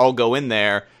sometimes I'll go in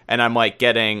there and I'm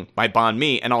getting my banh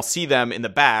mi and I'll see them in the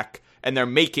back and they're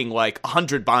making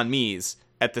 100 banh mis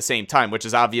at the same time, which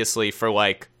is obviously for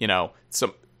a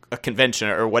convention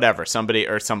or whatever, somebody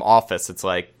or some office. It's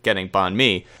getting banh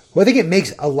mi. Well, I think it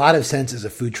makes a lot of sense as a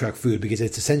food truck food because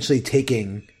it's essentially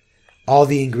taking all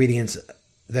the ingredients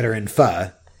that are in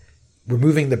pho,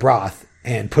 removing the broth,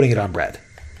 and putting it on bread.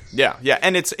 Yeah.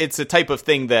 And it's a type of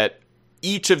thing that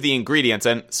each of the ingredients,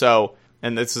 and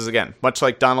this is, again, much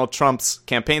like Donald Trump's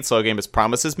campaign slogan is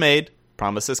promises made,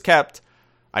 promises kept.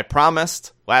 I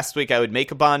promised last week I would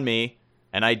make a banh mi,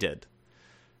 and I did.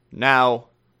 Now,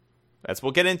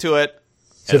 we'll get into it.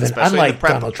 So then, unlike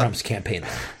Donald Trump's campaign,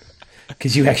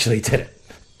 because you actually did it.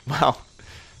 Well,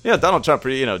 yeah, Donald Trump,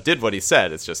 did what he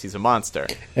said. It's just he's a monster.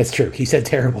 That's true. He said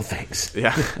terrible things.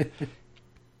 Yeah.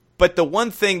 But the one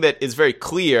thing that is very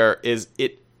clear is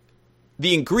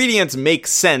the ingredients make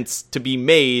sense to be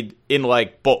made in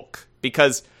like bulk,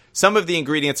 because some of the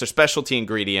ingredients are specialty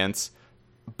ingredients,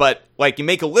 but like you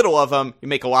make a little of them, you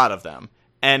make a lot of them.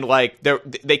 And like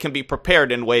they can be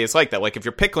prepared in ways like that. Like if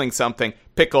you're pickling something,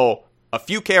 pickle a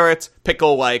few carrots,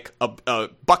 pickle like a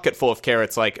bucket full of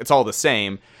carrots, like it's all the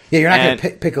same. Yeah, you're not going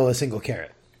to pickle a single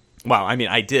carrot. Well, I mean,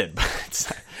 I did, but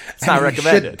it's not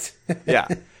recommended. Yeah.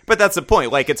 But that's the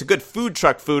point. Like, it's a good food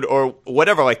truck food or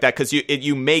whatever like that, because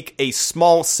you make a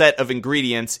small set of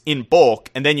ingredients in bulk,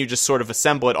 and then you just sort of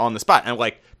assemble it on the spot. And,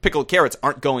 like, pickled carrots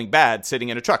aren't going bad sitting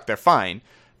in a truck. They're fine.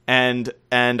 And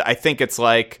I think it's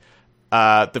like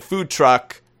the food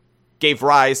truck gave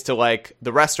rise to, like,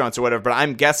 the restaurants or whatever. But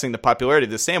I'm guessing the popularity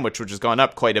of the sandwich, which has gone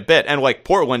up quite a bit. And, like,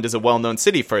 Portland is a well-known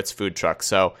city for its food truck.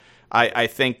 So I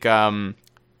think,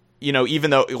 you know,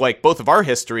 even though, like, both of our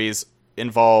histories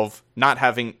involve not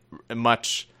having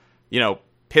much, you know,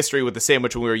 history with the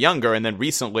sandwich when we were younger, and then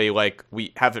recently, like,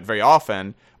 we have it very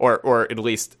often, or at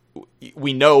least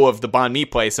we know of the banh mi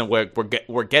place, and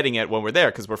we're getting it when we're there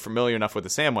because we're familiar enough with the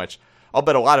sandwich. I'll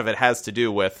bet a lot of it has to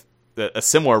do with a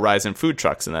similar rise in food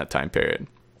trucks in that time period.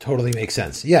 Totally makes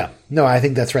sense. Yeah, no, I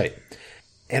think that's right,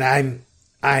 and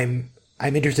I'm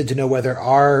interested to know whether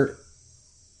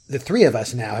the three of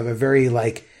us now have a very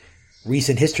like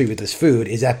recent history with this food.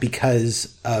 Is that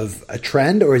because of a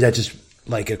trend, or is that just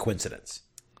like a coincidence?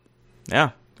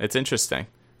 Yeah, it's interesting.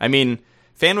 I mean,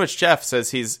 Fanwich Jeff says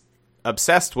he's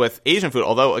obsessed with Asian food,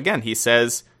 although, again, he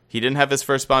says he didn't have his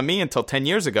first banh mi until 10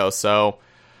 years ago, so,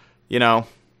 you know,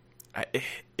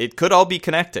 it could all be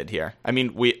connected here. I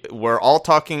mean, we're all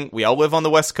talking, we all live on the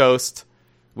West Coast,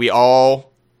 we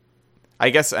all,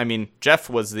 I guess, I mean, Jeff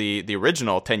was the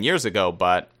original 10 years ago,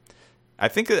 but I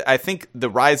think the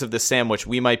rise of the sandwich,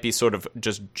 we might be sort of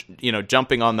just, you know,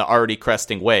 jumping on the already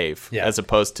cresting wave, as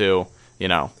opposed to, you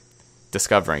know,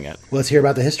 discovering it. Let's hear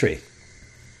about the history.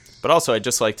 But also, I'd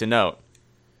just like to note,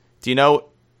 do you know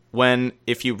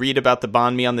if you read about the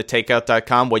banh mi on the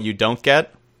takeout.com, what you don't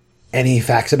get? Any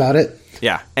facts about it?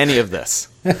 Yeah, any of this.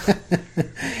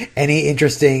 Any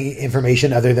interesting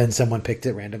information other than someone picked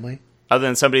it randomly? Other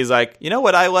than somebody's like, you know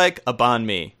what I like? A banh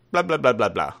mi. Blah, blah, blah, blah,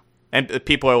 blah. And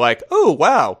people are like, oh,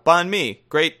 wow, banh mi.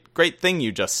 Great thing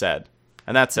you just said.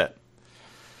 And that's it.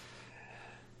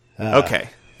 Okay.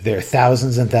 There are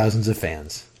thousands and thousands of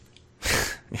fans.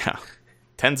 Yeah.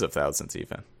 Tens of thousands,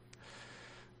 even.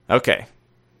 Okay.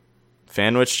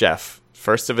 Fanwich Jeff.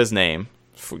 First of his name.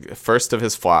 First of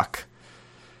his flock.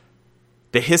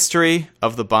 The history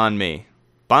of the banh mi.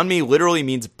 Banh mi literally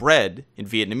means bread in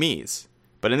Vietnamese.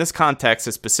 But in this context,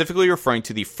 is specifically referring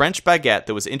to the French baguette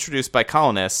that was introduced by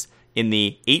colonists in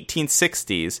the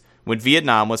 1860s when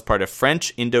Vietnam was part of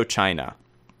French Indochina.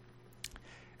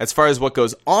 As far as what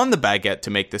goes on the baguette to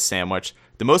make this sandwich,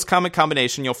 the most common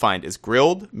combination you'll find is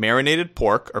grilled, marinated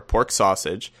pork or pork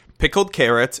sausage, pickled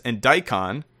carrots and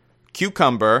daikon,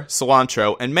 cucumber,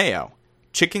 cilantro, and mayo.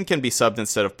 Chicken can be subbed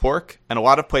instead of pork, and a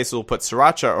lot of places will put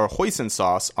sriracha or hoisin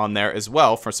sauce on there as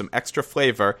well for some extra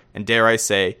flavor and, dare I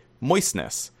say,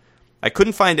 moistness. I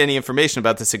couldn't find any information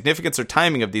about the significance or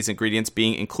timing of these ingredients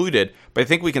being included, but I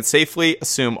think we can safely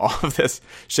assume all of this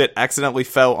shit accidentally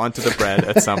fell onto the bread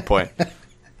at some point.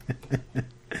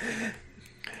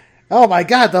 Oh my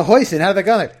god, the hoisin, how did that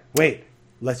go there? Wait,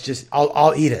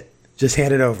 I'll eat it. Just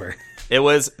hand it over.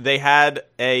 They had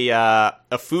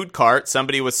a food cart.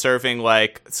 Somebody was serving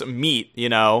like some meat,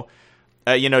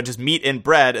 just meat in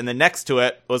bread, and then next to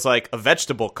it was like a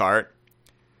vegetable cart.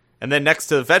 And then next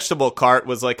to the vegetable cart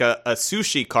was like a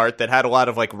sushi cart that had a lot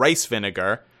of like rice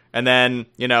vinegar. And then,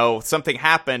 something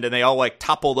happened and they all like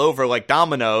toppled over like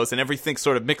dominoes and everything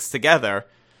sort of mixed together.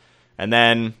 And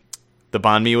then the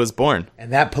banh mi was born.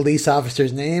 And that police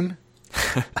officer's name?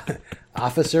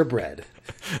 Officer Bread.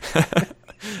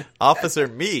 Officer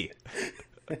Me.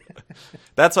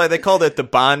 That's why they called it the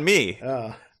banh mi.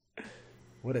 Oh,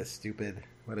 what a stupid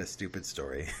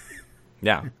story.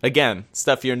 Yeah. Again,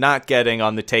 stuff you're not getting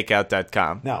on the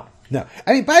takeout.com. No.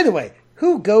 I mean, by the way,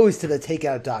 who goes to the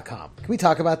takeout.com? Can we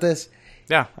talk about this?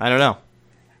 Yeah, I don't know.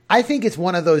 I think it's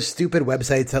one of those stupid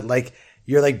websites that like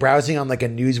you're like browsing on like a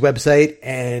news website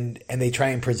and they try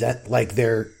and present like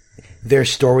their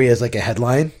story as like a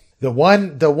headline. The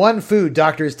one food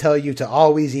doctors tell you to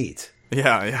always eat.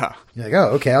 Yeah. You're like,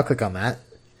 oh, okay, I'll click on that.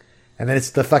 And then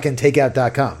it's the fucking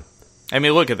takeout.com. I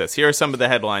mean, look at this. Here are some of the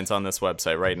headlines on this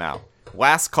website right now.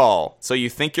 Last call. So you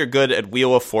think you're good at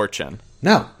Wheel of Fortune?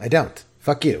 No, I don't.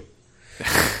 Fuck you.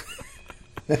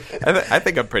 I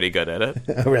think I'm pretty good at it.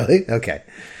 Oh, really? Okay.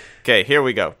 Okay, here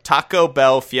we go. Taco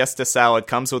Bell Fiesta Salad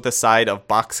comes with a side of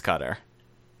box cutter.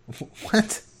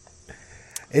 What?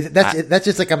 That's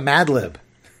just like a Mad Lib.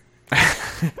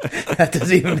 That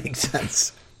doesn't even make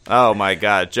sense. Oh my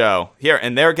God, Joe. Here,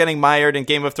 and they're getting mired in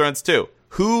Game of Thrones too.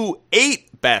 Who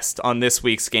ate best on this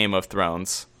week's Game of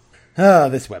Thrones? Oh,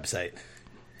 this website.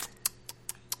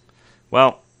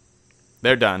 Well,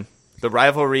 they're done. The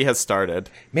rivalry has started.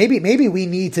 Maybe we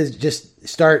need to just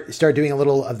start doing a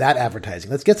little of that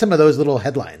advertising. Let's get some of those little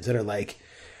headlines that are like,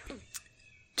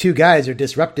 two guys are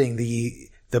disrupting the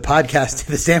podcast,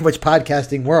 the sandwich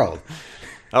podcasting world.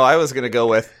 Oh, I was going to go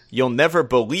with, you'll never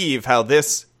believe how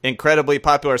this incredibly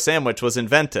popular sandwich was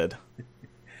invented.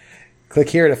 Click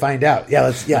here to find out.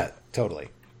 Yeah, totally.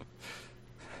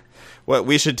 What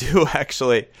we should do,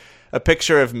 actually, a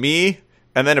picture of me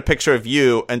and then a picture of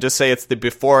you and just say it's the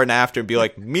before and after and be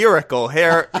like, miracle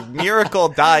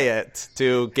diet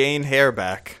to gain hair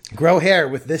back. Grow hair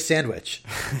with this sandwich.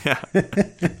 Yeah.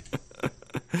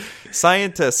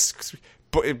 Scientists,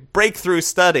 breakthrough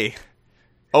study.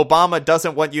 Obama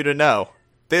doesn't want you to know.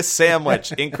 This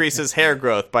sandwich increases hair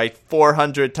growth by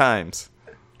 400 times.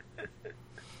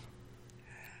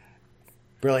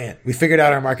 Brilliant. We figured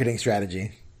out our marketing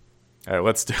strategy. All right,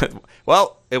 let's do it.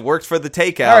 Well, it worked for the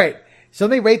takeout. All right. So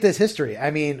let me rate this history.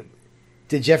 I mean,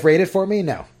 did Jeff rate it for me?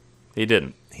 No. He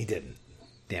didn't. He didn't.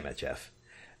 Damn it, Jeff.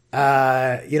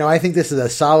 I think this is a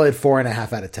solid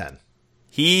 4.5 out of 10.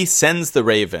 He sends the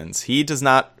ravens. He does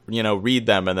not, read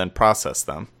them and then process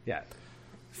them. Yeah.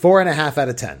 4.5 out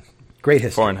of 10. Great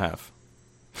history. 4.5.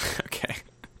 Okay.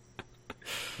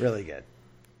 Really good.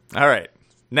 All right.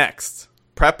 Next.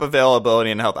 Prep availability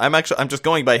and health. I'm just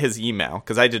going by his email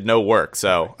because I did no work,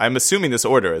 so I'm assuming this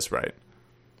order is right.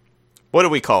 What do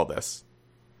we call this?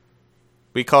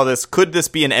 We call this, could this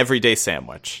be an everyday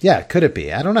sandwich? Yeah, could it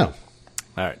be? I don't know.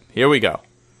 All right, here we go.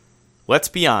 Let's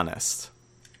be honest.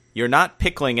 You're not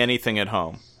pickling anything at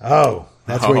home. Oh,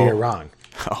 that's where you're wrong.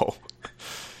 Oh.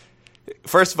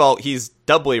 First of all, he's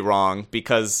doubly wrong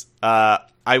because I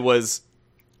was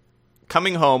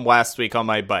coming home last week on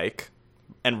my bike,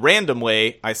 and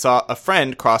randomly I saw a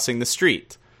friend crossing the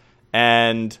street.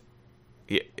 And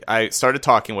I started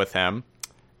talking with him,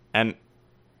 and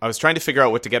I was trying to figure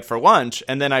out what to get for lunch,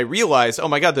 and then I realized, oh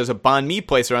my God, there's a banh mi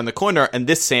place around the corner, and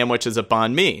this sandwich is a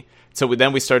banh mi. So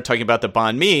then we started talking about the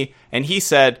banh mi, and he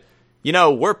said,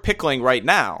 we're pickling right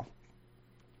now.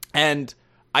 And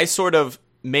I sort of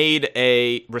made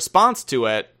a response to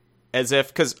it as if,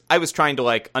 because I was trying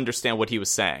to understand what he was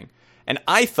saying. And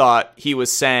I thought he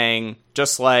was saying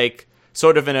just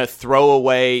sort of in a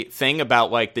throwaway thing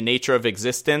about the nature of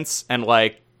existence and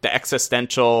the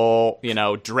existential,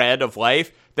 dread of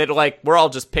life, that we're all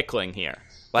just pickling here.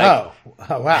 Oh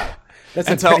wow.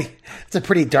 That's a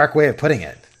pretty dark way of putting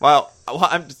it. Well,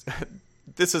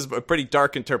 this is a pretty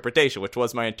dark interpretation, which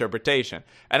was my interpretation.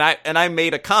 And I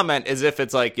made a comment as if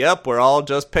it's yep, we're all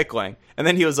just pickling. And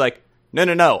then he was like,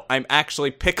 no, I'm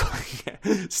actually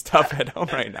pickling stuff at home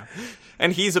right now.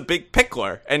 And he's a big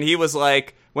pickler. And he was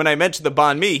like, when I mentioned the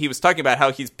banh mi, he was talking about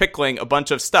how he's pickling a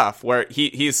bunch of stuff where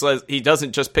he says he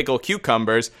doesn't just pickle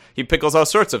cucumbers, he pickles all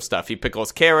sorts of stuff. He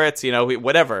pickles carrots,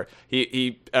 whatever.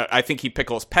 I think he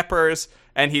pickles peppers,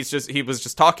 and he was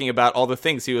just talking about all the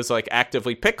things he was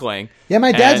actively pickling. Yeah,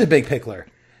 my dad's a big pickler.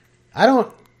 I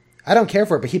don't care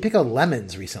for it, but he pickled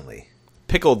lemons recently.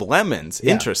 Pickled lemons,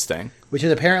 yeah. Interesting. Which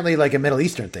is apparently a Middle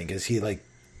Eastern thing, because he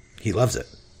loves it.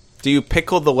 Do you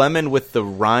pickle the lemon with the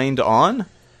rind on?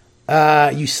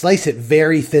 You slice it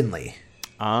very thinly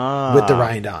with the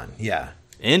rind on. Yeah.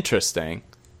 Interesting.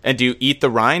 And do you eat the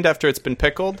rind after it's been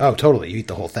pickled? Oh, totally. You eat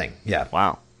the whole thing. Yeah.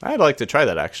 Wow. I'd like to try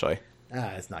that, actually.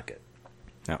 It's not good.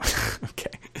 No.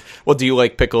 Okay. Well, do you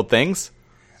like pickled things?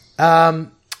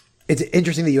 It's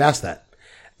interesting that you asked that.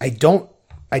 I don't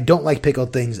like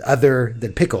pickled things other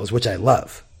than pickles, which I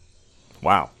love.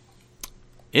 Wow.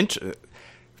 I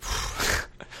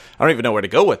don't even know where to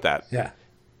go with that. Yeah.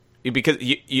 Because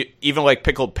you even like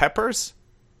pickled peppers?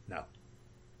 No.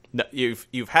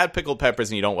 You've had pickled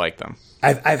peppers and you don't like them.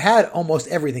 I've had almost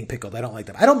everything pickled. I don't like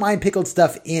them. I don't mind pickled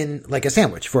stuff in a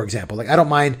sandwich, for example. I don't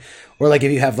mind, or if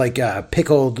you have a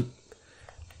pickled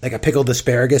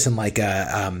asparagus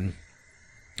and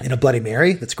in a Bloody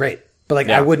Mary, that's great. But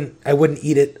yeah. I wouldn't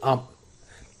eat it on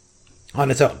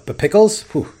its own. But pickles,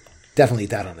 definitely eat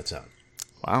that on its own.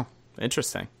 Wow,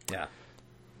 interesting. Yeah.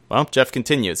 Well, Jeff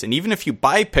continues, and even if you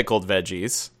buy pickled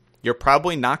veggies, you're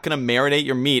probably not going to marinate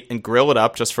your meat and grill it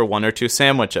up just for one or two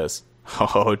sandwiches.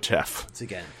 Oh, Jeff. Once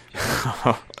again,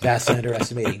 vastly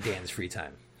underestimating Dan's free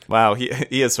time. Wow, he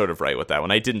is sort of right with that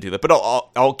one. I didn't do that, but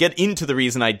I'll get into the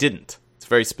reason I didn't. It's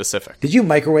very specific. Did you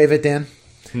microwave it, Dan?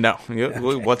 No. Okay.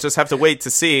 We'll just have to wait to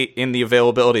see in the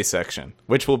availability section,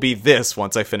 which will be this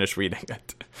once I finish reading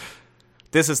it.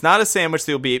 This is not a sandwich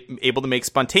that you'll be able to make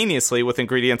spontaneously with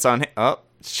ingredients on hand.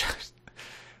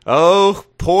 Oh,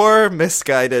 poor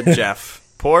misguided Jeff.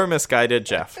 Poor misguided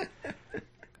Jeff.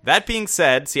 That being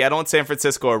said, Seattle and San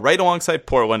Francisco are right alongside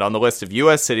Portland on the list of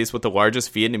U.S. cities with the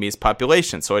largest Vietnamese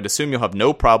population, so I'd assume you'll have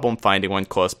no problem finding one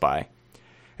close by.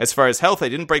 As far as health, I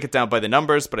didn't break it down by the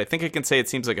numbers, but I think I can say it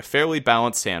seems like a fairly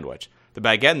balanced sandwich. The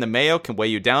baguette and the mayo can weigh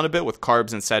you down a bit with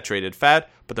carbs and saturated fat,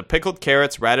 but the pickled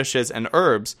carrots, radishes, and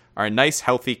herbs are a nice,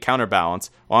 healthy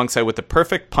counterbalance, alongside with the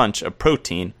perfect punch of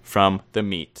protein from the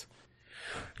meat.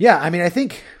 Yeah, I mean, I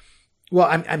think. Well,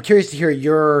 I'm curious to hear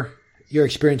your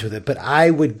experience with it, but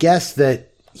I would guess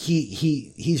that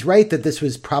he's right that this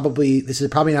is probably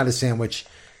not a sandwich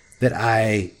that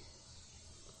I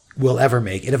will ever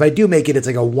make, and if I do make it, it's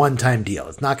like a one-time deal.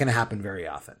 It's not going to happen very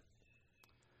often.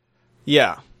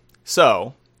 Yeah.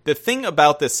 So the thing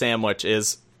about this sandwich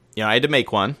is, I had to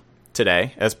make one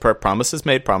today, as per promises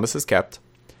made, promises kept.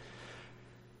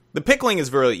 The pickling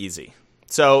is really easy.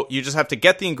 So you just have to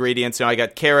get the ingredients. I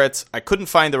got carrots. I couldn't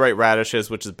find the right radishes,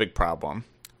 which is a big problem.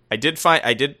 I did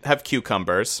have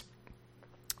cucumbers,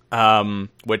 there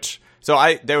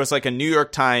was like a New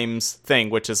York Times thing,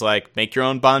 which is like, make your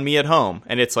own banh mi at home.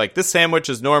 And it's like, this sandwich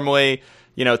is normally,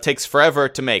 takes forever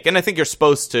to make. And I think you're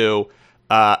supposed to,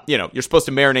 you're supposed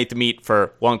to marinate the meat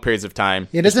for long periods of time.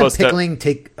 Yeah, doesn't pickling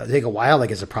take a while,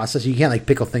 like as a process? You can't like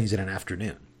pickle things in an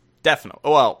afternoon.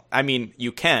 Definitely. Well, I mean,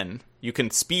 you can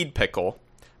speed pickle,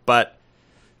 but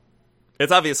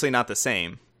it's obviously not the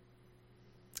same.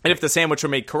 And if the sandwich were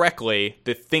made correctly,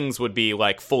 the things would be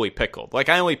like fully pickled. Like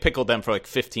I only pickled them for like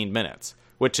 15 minutes,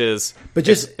 which is, but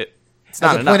just it's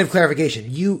not as a enough. Point of clarification,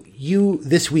 you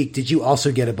this week, did you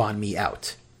also get a banh mi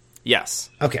out?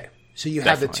 Yes. Okay. So you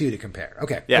have the two to compare.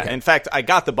 Okay. Yeah. Okay. In fact, I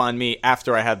got the banh mi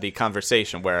after I had the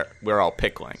conversation where we're all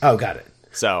pickling. Oh, got it.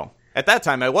 So at that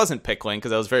time, I wasn't pickling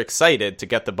because I was very excited to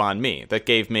get the banh mi. That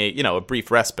gave me, a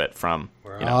brief respite from,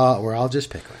 we're all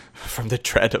just pickling. From the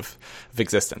dread of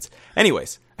existence.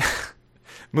 Anyways,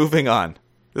 moving on.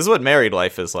 This is what married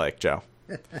life is like, Joe.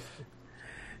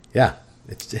 Yeah,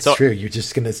 it's true. You're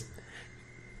just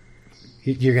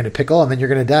you're gonna pickle and then you're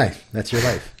gonna die. That's your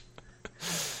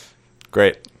life.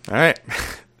 Great. All right.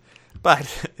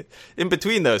 But in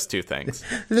between those two things,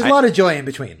 there's a lot of joy in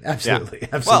between. Absolutely. Yeah.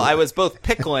 Absolutely. Well, I was both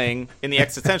pickling in the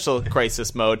existential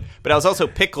crisis mode, but I was also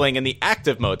pickling in the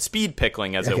active mode, speed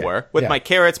pickling, as it were, with my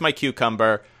carrots, my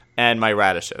cucumber, and my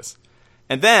radishes.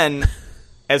 And then,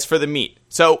 as for the meat,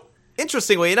 so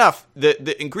interestingly enough,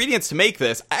 the ingredients to make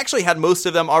this, I actually had most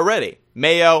of them already.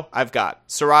 Mayo, I've got.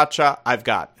 Sriracha, I've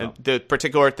got. And the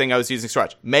particular thing I was using,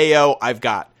 sriracha. Mayo, I've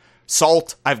got.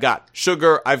 Salt, I've got.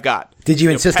 Sugar, I've got. Did you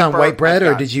insist on white bread,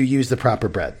 or did you use the proper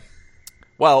bread?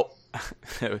 Well,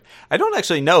 I don't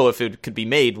actually know if it could be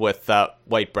made with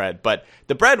white bread, but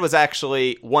the bread was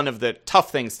actually one of the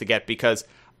tough things to get because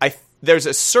there's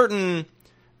a certain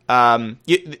a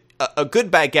good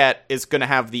baguette is going to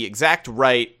have the exact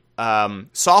right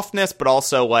softness, but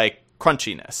also like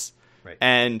crunchiness. Right.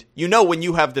 And when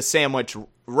you have the sandwich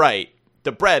right,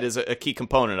 the bread is a key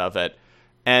component of it.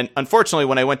 And unfortunately,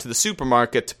 when I went to the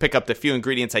supermarket to pick up the few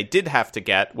ingredients I did have to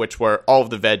get, which were all of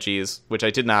the veggies, which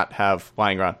I did not have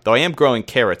lying around, though I am growing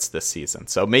carrots this season.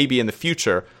 So maybe in the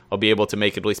future, I'll be able to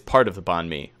make at least part of the banh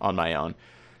mi on my own.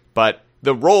 But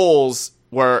the rolls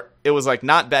it was like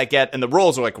not baguette, and the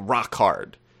rolls are like rock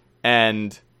hard.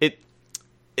 And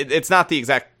it's not the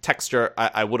exact texture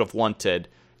I would have wanted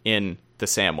in the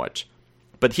sandwich.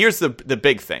 But here's the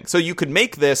big thing. So you could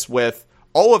make this with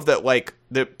all of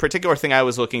the particular thing I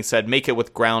was looking said, make it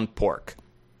with ground pork.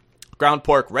 Ground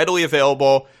pork, readily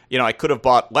available. I could have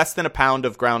bought less than a pound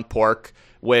of ground pork,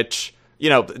 which,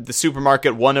 the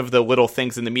supermarket, one of the little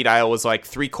things in the meat aisle was like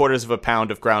 3/4 of a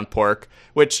pound of ground pork,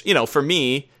 which, for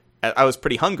me, I was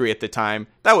pretty hungry at the time.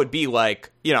 That would be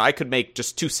like, I could make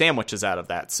just 2 sandwiches out of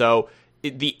that. So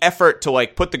the effort to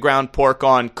like put the ground pork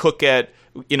on, cook it,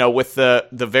 with the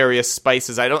various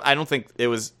spices, I don't think it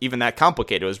was even that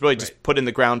complicated. It was really just put in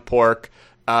the ground pork,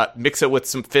 mix it with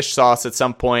some fish sauce at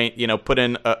some point, put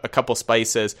in a couple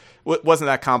spices. It wasn't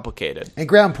that complicated. And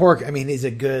ground pork, is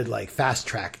a good like fast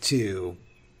track to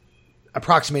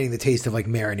approximating the taste of like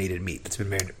marinated meat that's been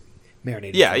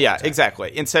marinated. Yeah,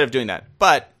 exactly. Instead of doing that.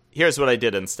 But here's what I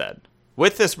did instead.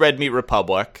 With this Red Meat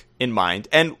Republic in mind,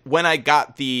 and when I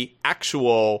got the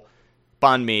actual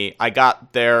banh mi, I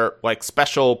got their like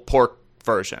special pork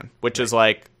version, which is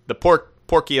like the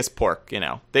porkiest pork.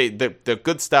 The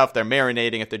good stuff. They're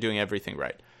marinating it. They're doing everything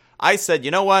right. I said,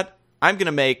 what? I'm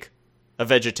gonna make a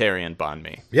vegetarian banh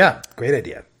mi. Yeah, great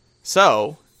idea.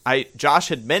 So Josh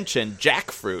had mentioned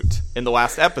jackfruit in the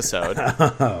last episode.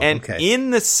 And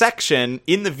in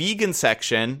the vegan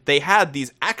section, they had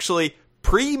these actually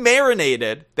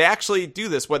pre-marinated. They actually do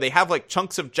this where they have like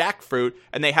chunks of jackfruit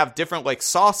and they have different like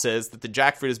sauces that the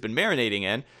jackfruit has been marinating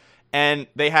in. And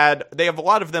they have a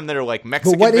lot of them that are like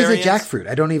Mexican variants. But what is a jackfruit?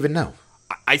 I don't even know.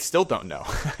 I still don't know.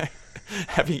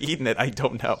 Having eaten it, I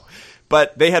don't know.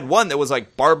 But they had one that was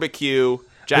like barbecue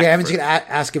jackfruit. Yeah, I'm just going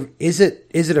to ask him, is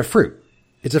it a fruit?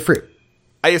 It's a fruit.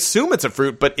 I assume it's a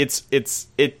fruit, but it. Is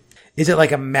it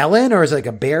like a melon or is it like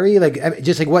a berry? Like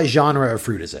just like what genre of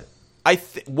fruit is it?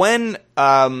 When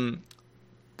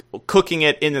cooking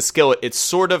it in the skillet, it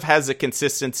sort of has a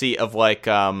consistency of like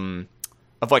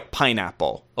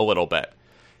pineapple a little bit.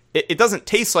 It doesn't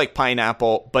taste like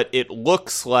pineapple, but it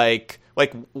looks like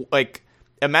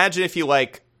imagine if you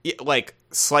like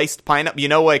sliced pineapple. You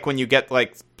know, like when you get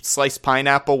like sliced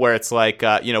pineapple where it's like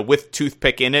with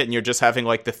toothpick in it, and you're just having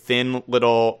like the thin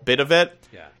little bit of it.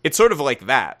 Yeah, it's sort of like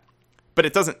that, but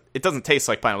it doesn't taste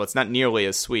like pineapple. It's not nearly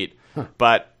as sweet. Huh.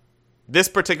 But this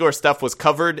particular stuff was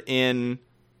covered in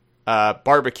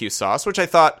barbecue sauce, which I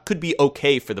thought could be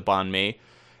okay for the banh mi.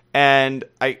 And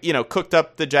I, cooked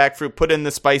up the jackfruit, put in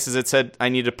the spices it said I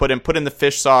needed to put in the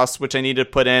fish sauce, which I needed to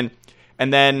put in.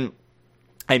 And then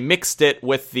I mixed it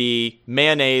with the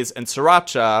mayonnaise and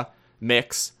sriracha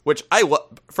mix, which I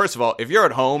love. First of all, if you're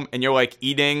at home and you're like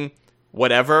eating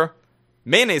whatever,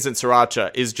 mayonnaise and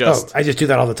sriracha is just... Oh, I just do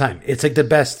that all the time. It's like the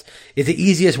best. It's the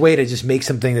easiest way to just make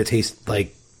something that tastes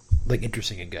like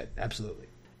interesting and good. Absolutely.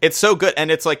 It's so good,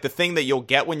 and it's like the thing that you'll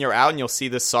get when you're out and you'll see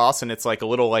this sauce, and it's like a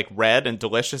little like red and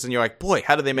delicious, and you're like, boy,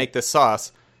 how do they make this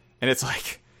sauce? And it's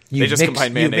like they just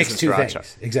combine mayonnaise and sriracha.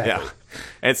 Things. Exactly. Yeah,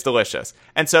 and it's delicious.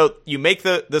 And so you make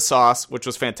the sauce, which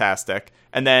was fantastic,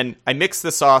 and then I mixed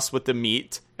the sauce with the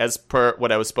meat as per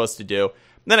what I was supposed to do.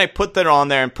 And then I put that on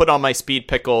there and put on my speed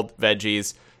pickled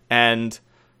veggies, and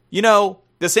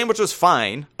the sandwich was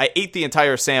fine. I ate the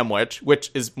entire sandwich, which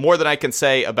is more than I can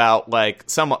say about like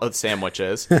some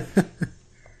sandwiches.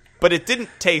 But it didn't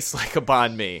taste like a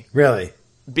banh mi. Really?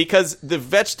 Because the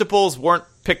vegetables weren't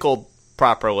pickled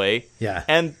properly. Yeah.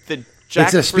 And the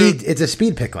jackfruit... It's a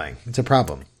speed pickling. It's a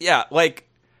problem. Yeah, like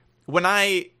when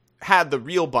I had the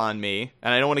real banh mi,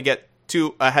 and I don't want to get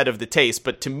too ahead of the taste,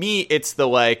 but to me it's the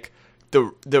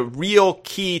real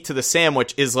key to the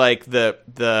sandwich is like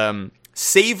the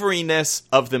savoriness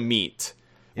of the meat,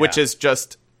 which is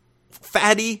just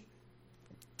fatty,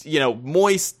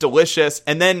 moist, delicious,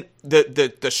 and then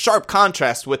the sharp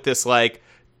contrast with this like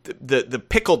the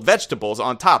pickled vegetables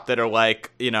on top that are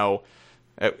like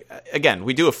again,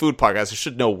 we do a food podcast. I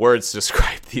should know words to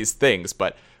describe these things,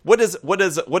 but what is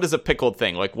a pickled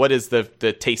thing? Like, what is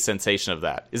the taste sensation of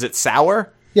that? Is it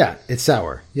sour? Yeah, it's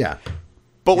sour. Yeah.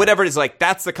 But whatever it is, like,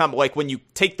 that's the like, when you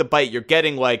take the bite, you're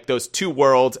getting, like, those two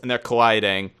worlds, and they're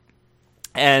colliding.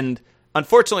 And,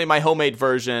 unfortunately, my homemade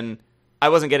version, I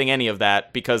wasn't getting any of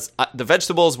that, because the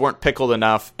vegetables weren't pickled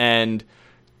enough, and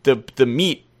the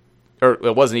meat, or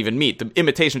it wasn't even meat, the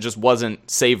imitation just wasn't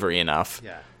savory enough.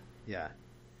 Yeah, yeah.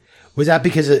 Was that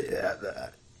because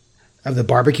of the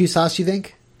barbecue sauce, you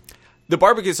think? The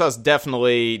barbecue sauce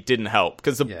definitely didn't help,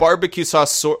 because the barbecue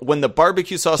sauce, when the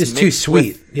barbecue sauce just too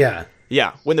sweet, yeah.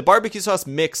 Yeah, when the barbecue sauce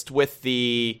mixed with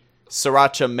the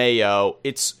sriracha mayo,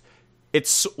 it's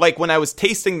like when I was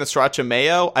tasting the sriracha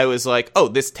mayo, I was like, oh,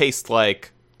 this tastes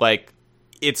like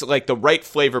it's like the right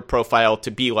flavor profile to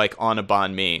be like on a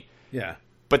banh mi. Yeah.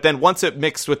 But then once it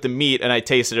mixed with the meat and I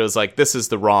tasted it, it was like, this is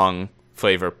the wrong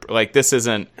flavor. Like this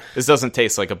doesn't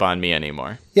taste like a banh mi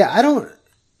anymore. Yeah, I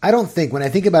don't think, when I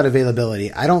think about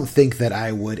availability, I don't think that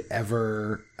I would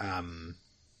ever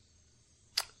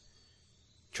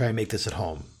try and make this at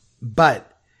home. But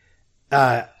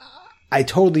I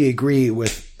totally agree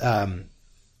with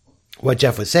what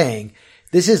Jeff was saying.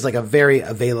 This is like a very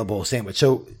available sandwich.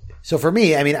 So for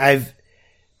me, I mean, I've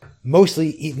mostly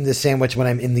eaten this sandwich when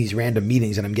I'm in these random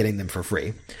meetings and I'm getting them for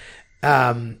free.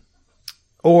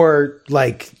 Or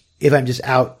like if I'm just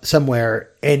out somewhere,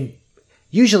 and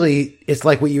usually it's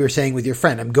like what you were saying with your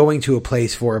friend. I'm going to a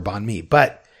place for a banh mi.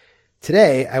 But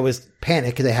today I was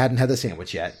panicked because I hadn't had the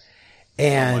sandwich yet.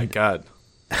 And oh my God.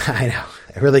 I know.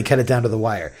 I really cut it down to the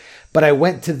wire. But I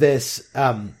went to this,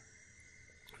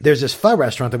 there's this pho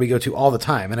restaurant that we go to all the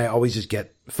time, and I always just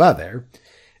get pho there.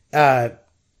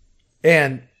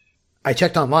 And I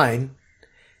checked online,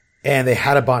 and they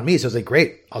had a banh mi, so I was like,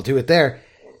 great, I'll do it there.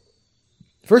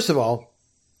 First of all,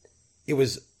 it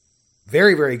was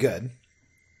very, very good.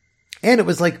 And it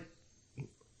was like,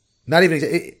 not even,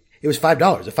 it was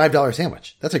 $5, a $5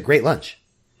 sandwich. That's a great lunch.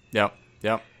 Yep,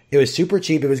 yep. It was super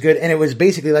cheap. It was good. And it was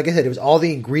basically, like I said, it was all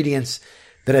the ingredients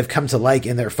that I've come to like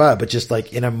in their pho, but just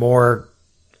like in a more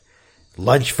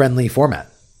lunch friendly format.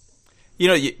 You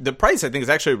know, the price I think is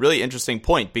actually a really interesting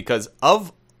point, because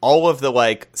of all of the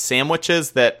like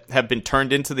sandwiches that have been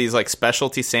turned into these like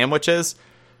specialty sandwiches,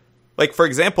 like for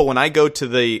example, when I go to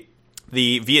the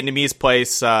Vietnamese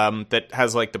place that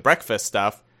has like the breakfast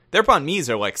stuff, their banh mi's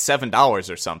are like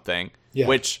 $7 or something,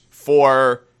 which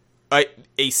for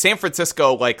a San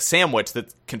Francisco like sandwich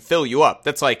that can fill you up,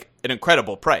 that's like an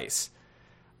incredible price.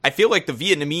 I feel like the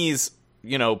Vietnamese,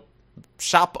 you know,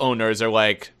 shop owners are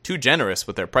like too generous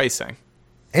with their pricing.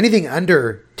 Anything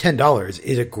under $10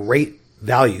 is a great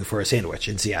value for a sandwich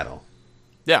in Seattle.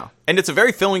 Yeah. And it's a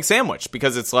very filling sandwich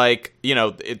because it's like, you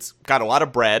know, it's got a lot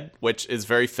of bread, which is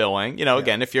very filling. You know,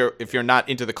 again, if you're not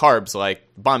into the carbs, like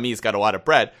banh mi's got a lot of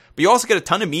bread, but you also get a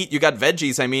ton of meat. You got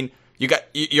veggies. I mean, you got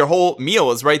your whole meal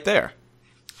is right there.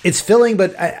 It's filling,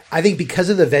 but I think because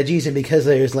of the veggies and because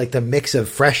there's like the mix of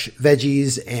fresh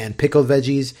veggies and pickled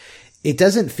veggies, it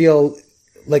doesn't feel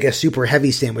like a super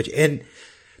heavy sandwich. And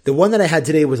the one that I had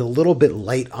today was a little bit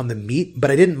light on the meat,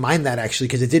 but I didn't mind that actually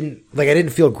because I didn't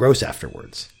feel gross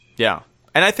afterwards. Yeah.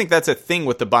 And I think that's a thing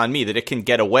with the banh mi, that it can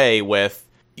get away with,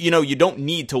 you know, you don't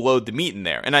need to load the meat in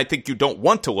there. And I think you don't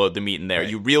want to load the meat in there. Right.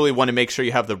 You really want to make sure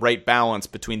you have the right balance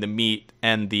between the meat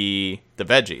and the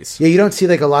veggies. Yeah, you don't see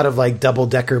like a lot of like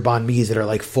double-decker banh mi's that are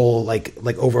like full, like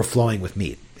overflowing with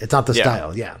meat. It's not the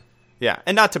style, yeah. Yeah,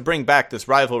 and not to bring back this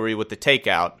rivalry with the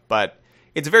takeout, but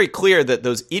it's very clear that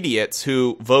those idiots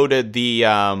who voted the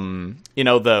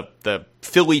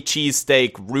Philly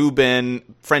cheesesteak Reuben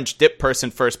French dip person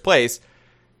first place,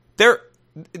 they're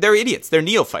idiots. They're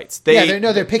neophytes.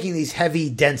 They're picking these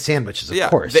heavy, dense sandwiches, of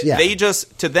course. They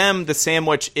just, to them, the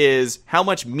sandwich is how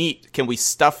much meat can we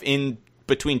stuff in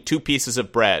between two pieces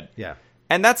of bread. Yeah.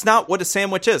 And that's not what a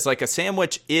sandwich is. Like, a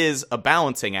sandwich is a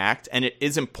balancing act, and it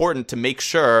is important to make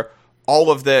sure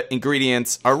all of the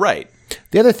ingredients are right.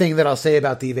 The other thing that I'll say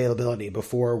about the availability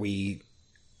before we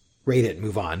rate it and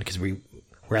move on, because we're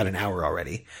at an hour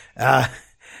already,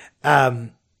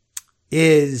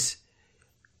 is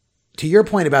to your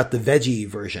point about the veggie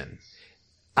version.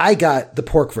 I got the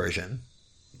pork version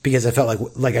because I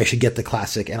felt like I should get the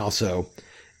classic, and also,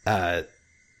 I'm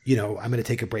going to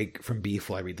take a break from beef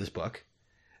while I read this book.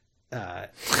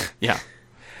 Yeah.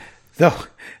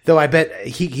 Though I bet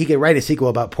he could write a sequel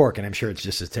about pork, and I'm sure it's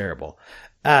just as terrible.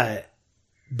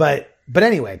 But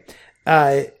anyway,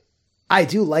 I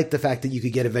do like the fact that you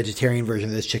could get a vegetarian version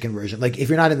of this chicken version. Like, if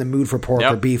you're not in the mood for pork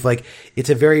or beef, like, it's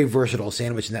a very versatile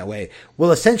sandwich in that way.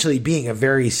 Well, essentially being a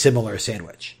very similar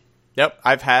sandwich. Yep.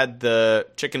 I've had the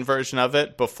chicken version of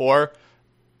it before.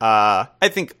 I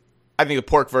think the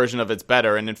pork version of it's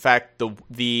better. And in fact,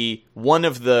 the one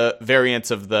of the variants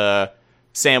of the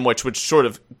sandwich, which sort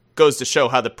of goes to show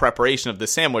how the preparation of the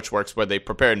sandwich works, where they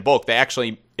prepare in bulk,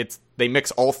 they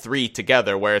mix all three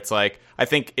together, where it's like, I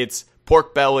think it's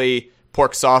pork belly,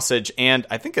 pork sausage, and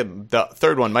I think the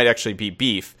third one might actually be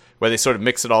beef, where they sort of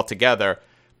mix it all together.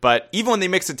 But even when they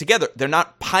mix it together, they're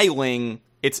not piling.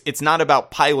 It's not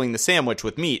about piling the sandwich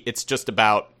with meat. It's just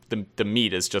about the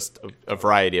meat is just a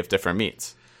variety of different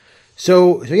meats.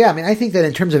 So yeah, I mean, I think that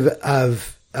in terms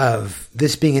of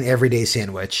this being an everyday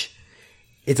sandwich,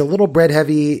 it's a little bread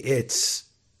heavy. It's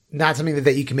not something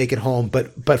that you can make at home,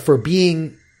 but for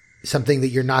being something that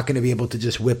you're not going to be able to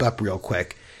just whip up real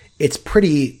quick, it's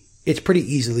pretty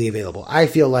easily available. I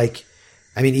feel like,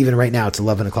 I mean, even right now it's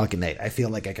 11 o'clock at night. I feel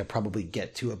like I could probably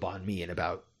get to a banh mi in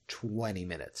about 20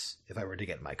 minutes if I were to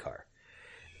get in my car.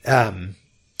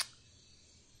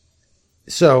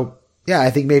 So yeah, I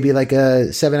think maybe like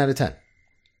a 7 out of 10.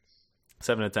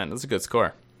 7 out of 10. That's a good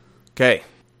score. Okay.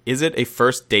 Is it a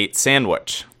first date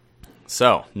sandwich?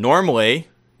 So normally,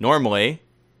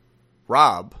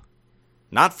 Rob,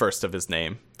 not first of his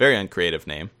name, very uncreative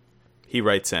name, he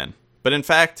writes in. But in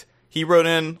fact, he wrote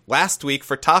in last week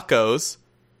for tacos,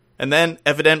 and then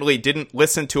evidently didn't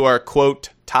listen to our quote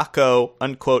taco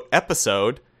unquote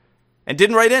episode, and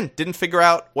didn't write in, didn't figure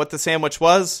out what the sandwich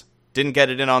was, didn't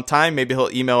get it in on time. Maybe he'll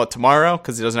email it tomorrow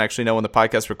because he doesn't actually know when the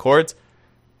podcast records.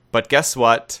 But guess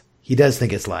what? He does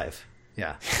think it's live.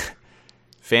 Yeah.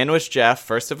 Fanwish Jeff,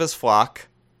 first of his flock,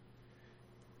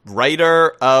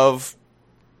 writer of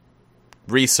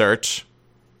research,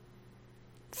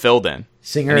 filled in.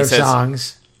 Singer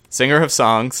of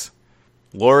songs,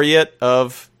 laureate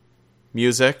of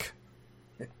music.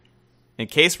 In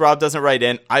case Rob doesn't write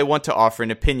in, I want to offer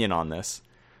an opinion on this.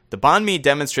 The banh mi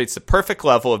demonstrates the perfect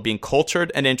level of being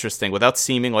cultured and interesting without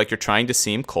seeming like you're trying to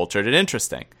seem cultured and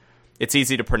interesting. It's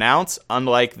easy to pronounce,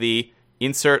 unlike the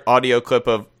insert audio clip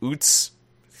of Oots.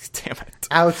 Damn it.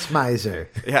 Outsmiser.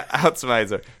 Yeah,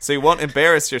 Outsmiser. So you won't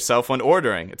embarrass yourself when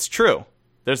ordering. It's true.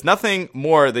 There's nothing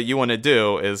more that you want to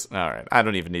do is, all right, I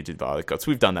don't even need to do the coats.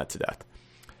 We've done that to death.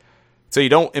 So you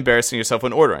don't embarrassing yourself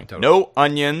when ordering. Totally. No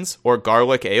onions or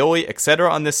garlic, aioli, etc.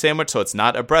 on this sandwich, so it's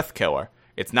not a breath killer.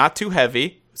 It's not too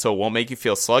heavy, so it won't make you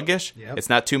feel sluggish. Yep. It's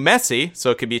not too messy,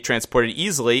 so it can be transported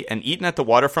easily and eaten at the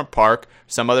waterfront park,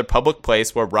 some other public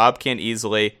place where Rob can't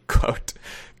easily, quote,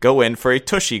 go in for a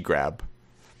tushy grab.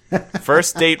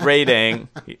 First date rating,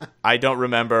 I don't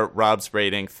remember Rob's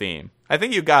rating theme. I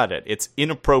think you got it. It's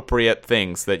inappropriate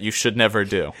things that you should never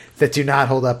do. That do not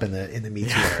hold up in the Me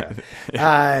Too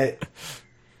era.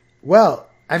 Well,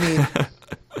 I mean,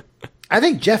 I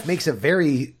think Jeff makes a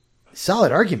very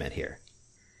solid argument here.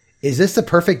 Is this the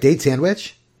perfect date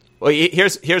sandwich? Well,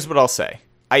 here's what I'll say.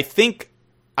 I think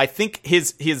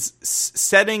his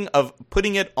setting of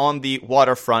putting it on the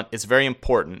waterfront is very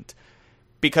important.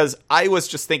 Because I was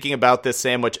just thinking about this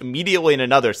sandwich immediately in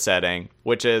another setting,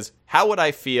 which is, how would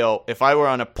I feel if I were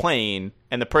on a plane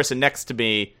and the person next to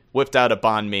me whipped out a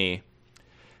banh mi?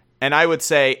 And I would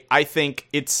say, I think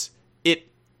it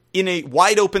in a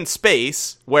wide open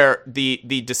space where the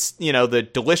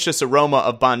delicious aroma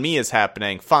of banh mi is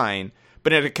happening, fine.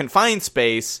 But in a confined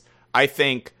space, I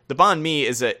think the banh mi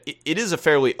is a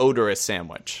fairly odorous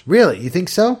sandwich. Really? You think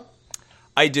so?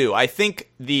 I do. I think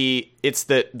it's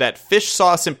that fish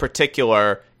sauce in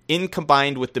particular, in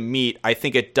combined with the meat, I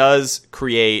think it does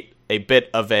create a bit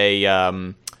of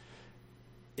a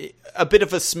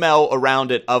smell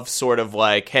around it of sort of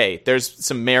like, hey, there's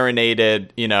some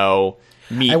marinated, meat.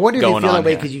 I wonder if you feel that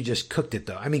way because you just cooked it,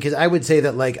 though. I mean, because I would say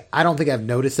that, like, I don't think I've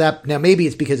noticed that. Now, maybe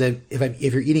it's because if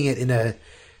you're eating it in a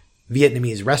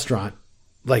Vietnamese restaurant,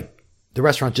 like, the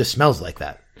restaurant just smells like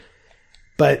that.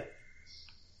 But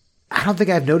I don't think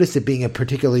I've noticed it being a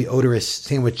particularly odorous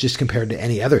sandwich just compared to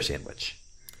any other sandwich.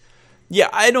 Yeah,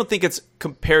 I don't think it's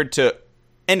compared to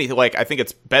anything. Like, I think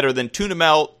it's better than tuna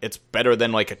melt. It's better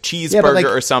than, like, a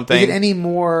cheeseburger or something. Is it any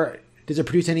more... Does it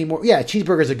produce any more... Yeah, a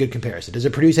cheeseburger is a good comparison. Does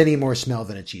it produce any more smell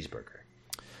than a cheeseburger?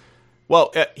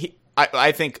 Well,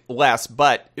 I think less,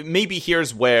 but maybe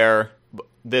here's where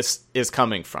this is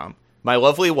coming from. My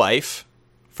lovely wife,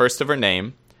 first of her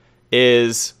name,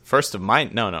 is first of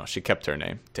mine. No, she kept her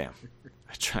name. Damn.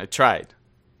 I tried.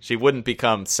 She wouldn't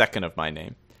become second of my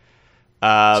name.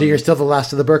 So you're still the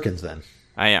last of the Birkins then?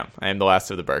 I am. I am the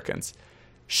last of the Birkins.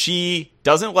 She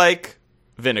doesn't like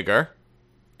vinegar,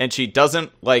 and she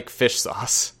doesn't like fish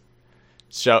sauce.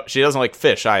 So she doesn't like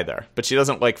fish either, but she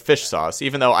doesn't like fish sauce,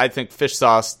 even though I think fish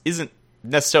sauce isn't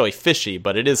necessarily fishy,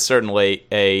 but it is certainly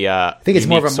I think it's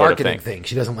more of a marketing thing.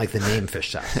 She doesn't like the name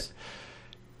fish sauce.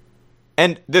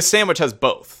 And this sandwich has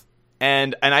both.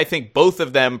 And I think both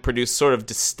of them produce sort of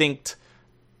distinct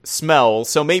smells.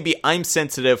 So maybe I'm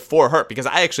sensitive for her because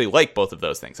I actually like both of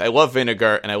those things. I love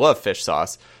vinegar and I love fish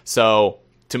sauce. So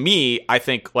to me, I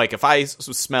think, like, if I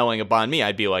was smelling a banh mi,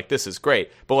 I'd be like, this is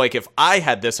great. But, like, if I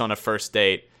had this on a first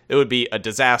date, it would be a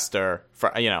disaster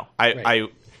for, right.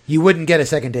 You wouldn't get a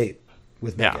second date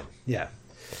with Megan. Yeah.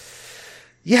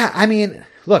 Yeah, I mean,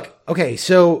 look, okay,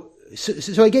 so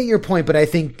I get your point, but I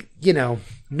think, no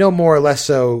more or less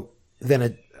so than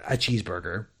a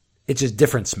cheeseburger. It's just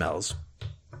different smells.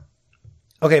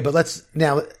 Okay, but let's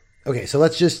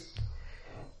just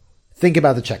think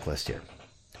about the checklist here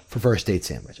for first date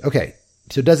sandwich. Okay,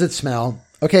 so does it smell?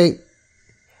 Okay,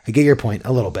 I get your point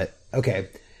a little bit. Okay,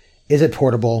 is it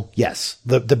portable? Yes.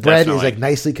 The bread Definitely. Is like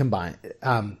nicely combined,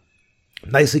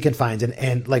 nicely confined,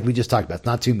 and like we just talked about, it's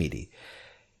not too meaty.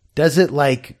 Does it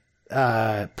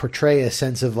portray a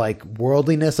sense of like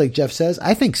worldliness, like Jeff says?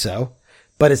 I think so,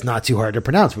 but it's not too hard to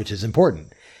pronounce, which is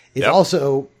important. It's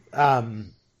also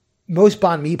most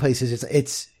banh mi places.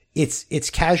 It's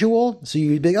casual, so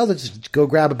you'd be like, oh, let's just go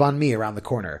grab a banh mi around the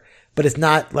corner. But it's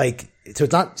not like it's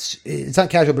not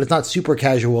casual, but it's not super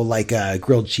casual like a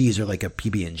grilled cheese or like a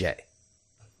PB&J.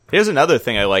 Here's another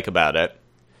thing I like about it.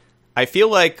 I feel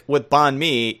like with banh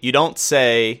mi, you don't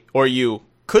say, or you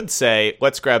could say,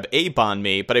 let's grab a banh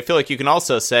mi, but I feel like you can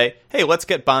also say, hey, let's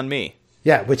get banh mi.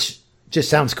 Yeah, which just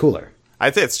sounds cooler.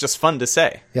 I think it's just fun to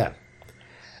say. Yeah.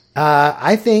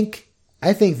 I think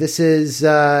this is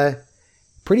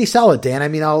pretty solid, Dan. I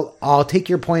mean, I'll take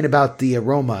your point about the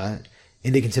aroma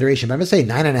into consideration, but I'm going to say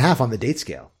 9.5 on the date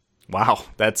scale. Wow,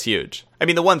 that's huge. I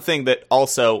mean, the one thing that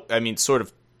also, sort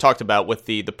of talked about with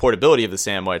the portability of the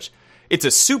sandwich, it's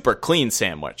a super clean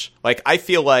sandwich. Like, I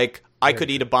feel like I could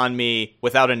eat a banh mi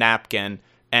without a napkin,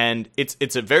 and it's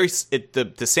a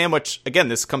the sandwich, again,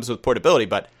 this comes with portability,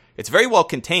 but it's very well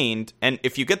contained, and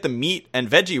if you get the meat and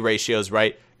veggie ratios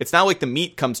right, it's not like the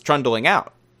meat comes trundling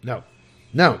out. No.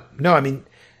 I mean,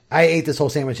 I ate this whole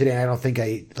sandwich today, and I don't think I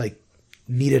ate, like,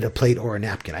 needed a plate or a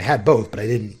napkin. I had both, but I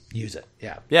didn't use it.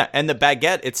 Yeah. Yeah, and the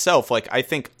baguette itself, like, I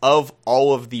think of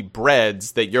all of the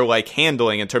breads that you're, like,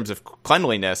 handling in terms of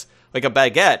cleanliness, like, a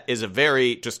baguette is a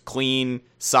very just clean,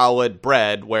 solid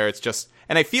bread where it's just...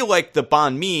 And I feel like the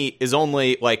banh mi is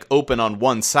only, like, open on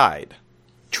one side.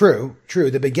 True.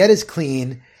 The baguette is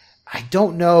clean. I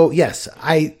don't know. Yes,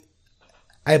 I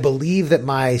believe that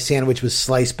my sandwich was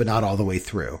sliced, but not all the way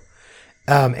through.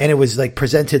 And it was, like,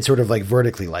 presented sort of, like,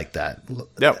 vertically like that.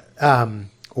 Yep.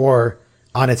 Or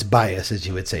on its bias, as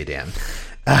you would say, Dan.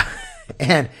 But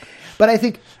I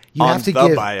think you have to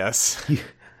give... bias.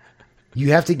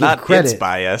 You have to give not credit. Its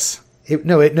bias. It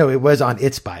was on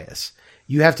its bias.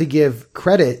 You have to give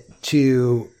credit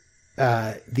to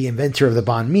the inventor of the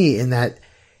banh mi in that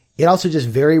it also just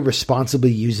very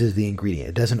responsibly uses the ingredient.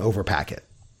 It doesn't overpack it.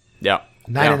 Yeah.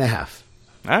 9.5.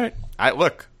 All right.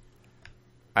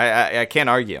 I can't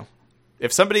argue.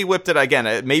 If somebody whipped it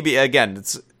again, maybe again,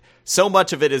 it's so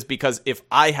much of it is because if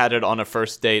I had it on a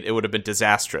first date, it would have been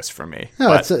disastrous for me.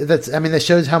 No, that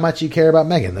shows how much you care about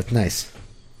Megan. That's nice.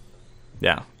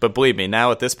 Yeah, but believe me,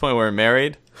 now at this point we're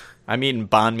married, I'm eating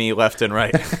banh mi left and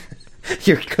right.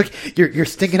 You're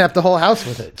stinking up the whole house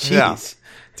with it. Jeez. Yeah,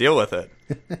 deal with it.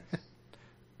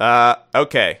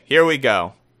 Okay, here we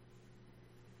go.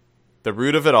 The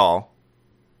root of it all.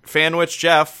 Fanwich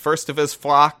Jeff, first of his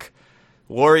flock,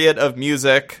 laureate of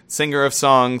music, singer of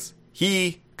songs,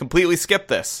 he completely skipped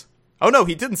this. Oh no,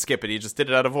 he didn't skip it, he just did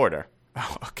it out of order.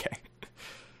 Oh, okay.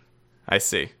 I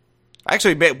see.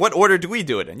 Actually, what order do we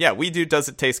do it in? Yeah, we do Does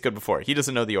It Taste Good before. He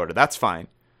doesn't know the order. That's fine.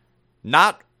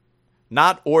 Not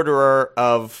orderer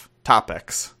of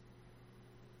topics.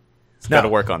 He's got to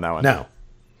work on that one. No.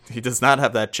 He does not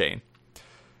have that chain.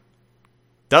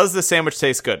 Does the sandwich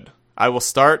taste good? I will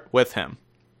start with him.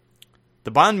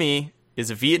 The banh mi is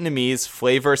a Vietnamese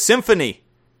flavor symphony.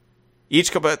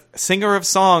 Each singer of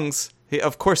songs,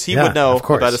 of course he would know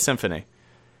about a symphony.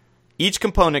 Each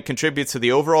component contributes to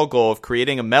the overall goal of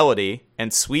creating a melody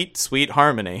and sweet, sweet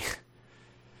harmony.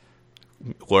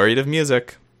 Laureate of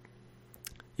music.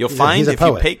 You'll find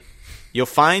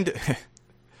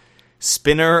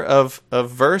spinner of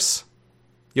verse.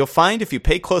 You'll find if you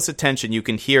pay close attention, you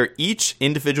can hear each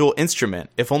individual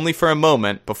instrument, if only for a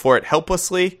moment, before it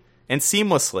helplessly and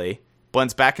seamlessly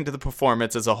blends back into the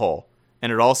performance as a whole.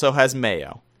 And it also has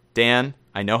mayo. Dan,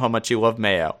 I know how much you love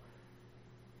mayo.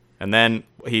 And then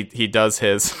he does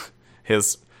his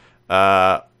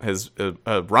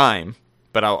rhyme,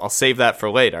 but I'll save that for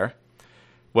later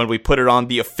when we put it on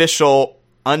the official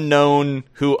unknown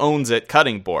who owns it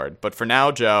cutting board. But for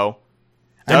now, Joe,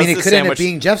 it could end up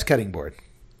being Jeff's cutting board.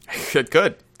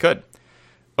 Could.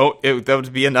 Oh, that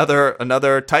would be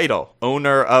another title,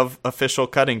 owner of official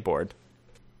cutting board.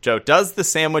 Joe, does the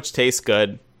sandwich taste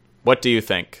good? What do you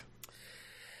think?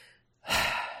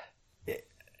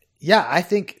 Yeah, I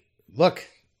think. Look,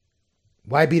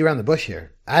 why beat around the bush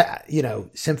here?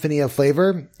 Symphony of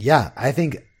flavor. Yeah, I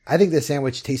think the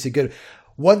sandwich tasted good.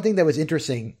 One thing that was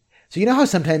interesting. So you know how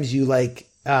sometimes you like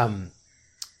when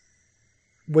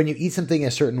you eat something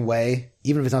a certain way,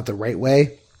 even if it's not the right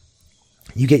way,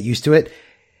 you get used to it.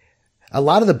 A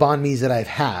lot of the banh mi's that I've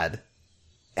had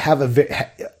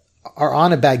are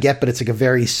on a baguette, but it's like a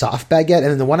very soft baguette. And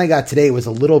then the one I got today was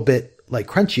a little bit like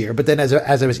crunchier. But then as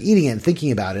I was eating it and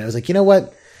thinking about it, I was like, you know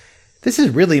what? This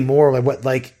is really more like what,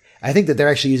 like, I think that they're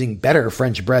actually using better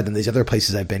French bread than these other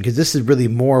places I've been, because this is really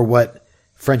more what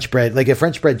French bread, like a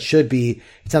French bread should be.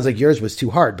 It sounds like yours was too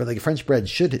hard, but like a French bread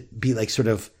should be like sort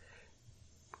of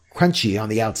crunchy on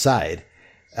the outside.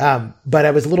 But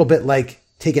I was a little bit like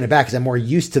taken aback because I'm more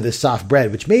used to this soft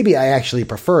bread, which maybe I actually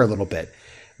prefer a little bit.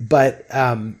 But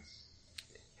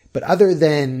other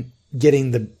than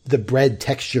getting the bread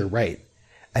texture right,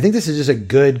 I think this is just a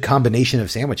good combination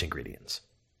of sandwich ingredients.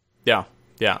 Yeah.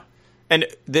 And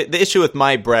the issue with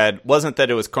my bread wasn't that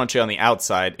it was crunchy on the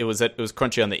outside; it was that it was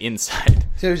crunchy on the inside.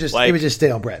 So it was just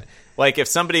stale bread. Like if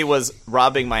somebody was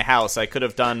robbing my house, I could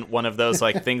have done one of those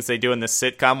like things they do in this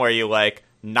sitcom where you like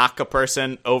knock a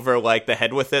person over like the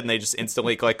head with it and they just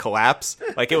instantly like collapse.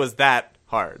 Like it was that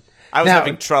hard. I was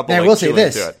having trouble. I will say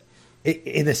this: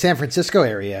 in the San Francisco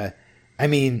area, I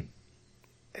mean,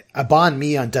 a banh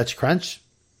mi on Dutch Crunch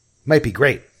might be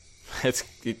great.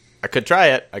 I could try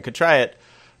it.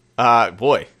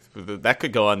 Boy, that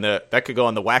could go on the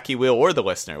wacky wheel or the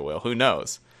listener wheel. Who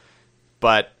knows?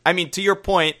 But I mean, to your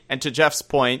point and to Jeff's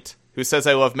point, who says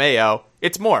I love mayo,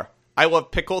 it's more. I love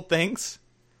pickled things.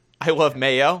 I love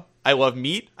mayo. I love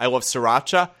meat. I love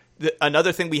sriracha.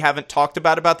 Another thing we haven't talked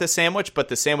about this sandwich, but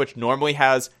the sandwich normally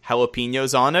has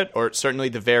jalapenos on it, or certainly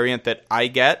the variant that I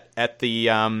get at the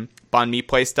banh mi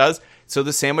place does. so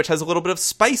the sandwich has a little bit of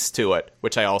spice to it,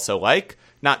 which I also like.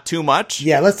 Not too much.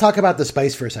 Yeah, let's talk about the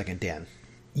spice for a second, Dan.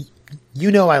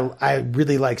 You know I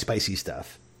really like spicy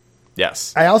stuff.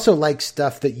 Yes. I also like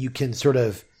stuff that you can sort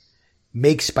of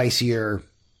make spicier,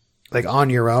 like on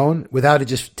your own, without it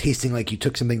just tasting like you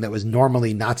took something that was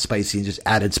normally not spicy and just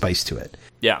added spice to it.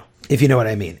 Yeah. If you know what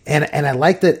I mean. And I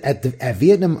like that at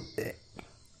Vietnamese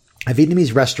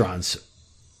restaurants,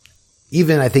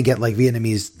 even I think at like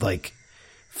Vietnamese like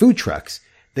food trucks,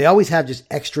 they always have just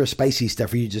extra spicy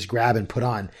stuff where you just grab and put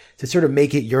on to sort of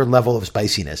make it your level of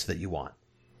spiciness that you want.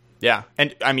 Yeah.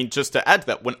 And I mean, just to add to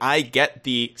that, when I get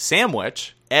the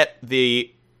sandwich at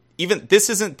the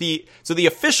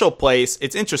official place,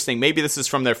 it's interesting. Maybe this is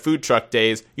from their food truck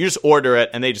days. You just order it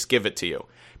and they just give it to you.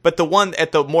 But the one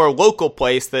at the more local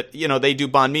place that, you know, they do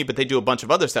banh mi, but they do a bunch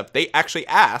of other stuff. They actually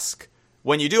ask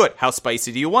when you do it, how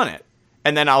spicy do you want it?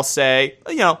 And then I'll say,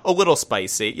 you know, a little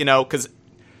spicy, you know, because,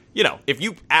 you know, if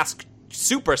you ask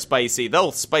super spicy,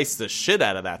 they'll spice the shit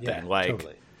out of that thing. Like,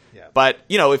 totally. Yeah. But,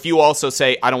 you know, if you also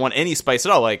say, I don't want any spice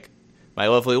at all, like my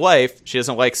lovely wife, she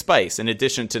doesn't like spice in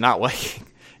addition to not liking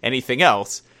anything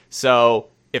else. So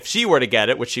if she were to get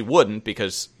it, which she wouldn't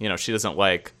because, you know, she doesn't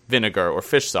like vinegar or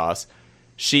fish sauce,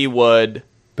 she would.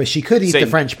 But she could eat the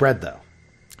French bread, though.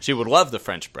 She would love the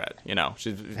French bread, you know.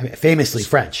 She's famously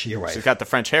French, your wife. She's got the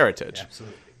French heritage. Yeah,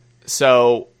 absolutely.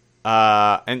 So,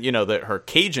 and, you know, her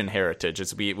Cajun heritage,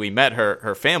 is we met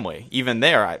her family. Even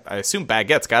there, I assume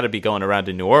Baguette's got to be going around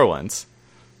in New Orleans.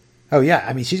 Oh, yeah.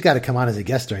 I mean, she's got to come on as a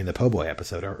guest during the Po' Boy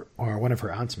episode, or one of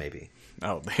her aunts, maybe.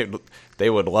 Oh, they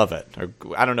would love it. Or,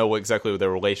 I don't know exactly their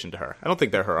relation to her. I don't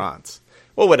think they're her aunts.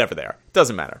 Well, whatever they are.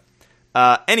 Doesn't matter.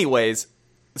 Anyways,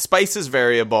 spice is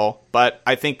variable, but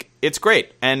I think it's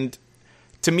great. And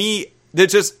to me,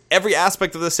 there's just every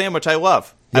aspect of the sandwich I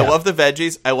love. Yeah. I love the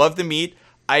veggies. I love the meat.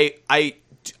 I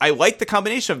like the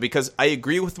combination because I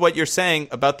agree with what you're saying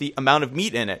about the amount of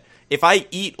meat in it. If I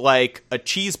eat like a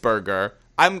cheeseburger,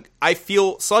 I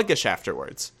feel sluggish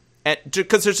afterwards. And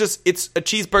because it's a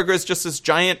cheeseburger is just this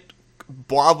giant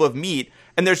blob of meat,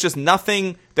 and there's just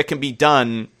nothing that can be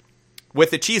done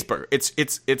with a cheeseburger.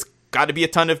 It's got to be a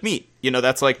ton of meat. You know,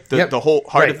 that's like the whole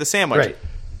heart of the sandwich. Right.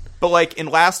 But like in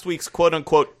last week's quote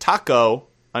unquote taco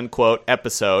unquote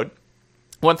episode,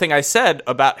 one thing I said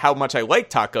about how much I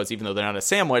like tacos, even though they're not a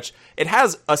sandwich, it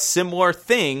has a similar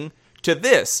thing to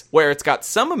this, where it's got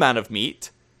some amount of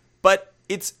meat, but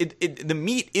the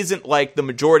meat isn't like the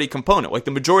majority component. Like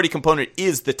the majority component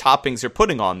is the toppings you're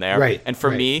putting on there. Right. And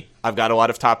for me, I've got a lot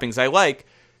of toppings I like.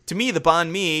 To me, the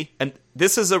banh mi, and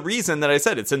this is a reason that I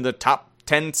said it's in the top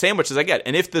 10 sandwiches I get.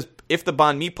 And if the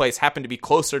banh mi place happened to be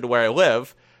closer to where I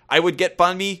live, I would get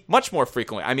banh mi much more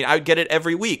frequently. I mean, I would get it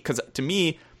every week because to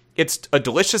me, it's a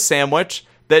delicious sandwich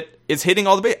that is hitting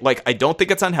all the base. Like, I don't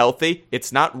think it's unhealthy.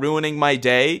 It's not ruining my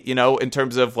day, you know, in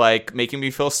terms of like making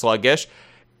me feel sluggish.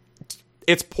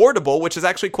 It's portable, which is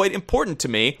actually quite important to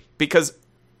me because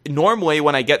normally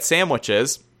when I get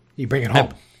sandwiches, you bring it home.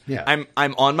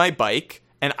 I'm on my bike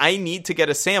and I need to get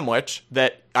a sandwich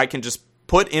that I can just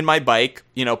put in my bike,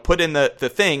 you know, put in the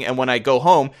thing, and when I go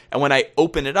home and when I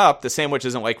open it up, the sandwich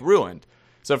isn't like ruined.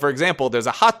 So for example, there's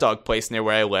a hot dog place near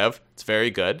where I live. It's very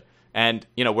good. And,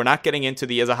 you know, we're not getting into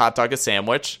is a hot dog a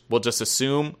sandwich. We'll just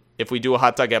assume if we do a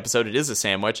hot dog episode, it is a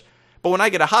sandwich. But when I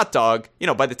get a hot dog, you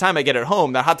know, by the time I get it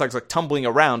home, that hot dog's like tumbling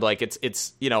around. Like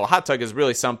it's you know, a hot dog is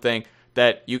really something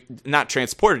that you not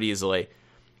transported easily.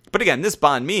 But again, this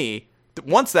banh mi,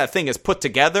 once that thing is put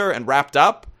together and wrapped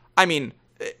up, I mean,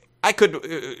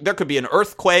 there could be an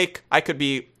earthquake. I could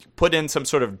be put in some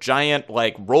sort of giant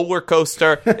like roller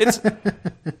coaster.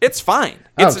 It's fine.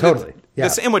 Totally. The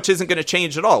sandwich isn't going to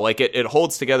change at all. Like it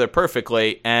holds together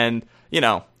perfectly. And, you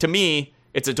know, to me,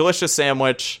 it's a delicious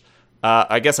sandwich.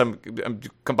 I guess I'm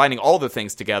combining all the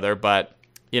things together, but,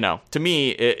 you know, to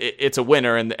me, it's a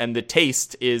winner, and the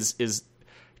taste is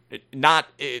not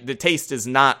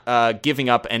giving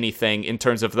up anything in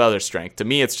terms of the other strength. To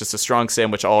me, it's just a strong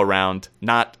sandwich all around,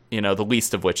 not, you know, the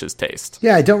least of which is taste.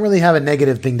 Yeah, I don't really have a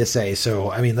negative thing to say.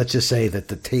 So, I mean, let's just say that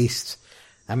the taste,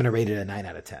 I'm going to rate it a 9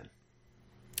 out of 10.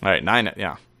 All right, 9,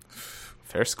 yeah.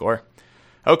 Fair score.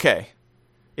 Okay.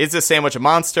 Is this sandwich a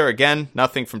monster? Again,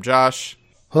 nothing from Josh.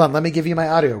 Hold on, let me give you my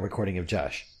audio recording of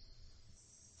Josh.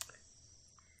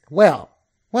 Well,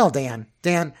 Dan,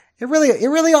 it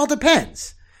really all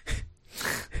depends.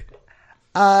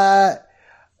 If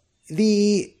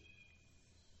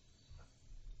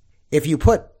you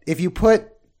put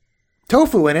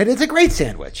tofu in it, it's a great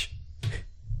sandwich.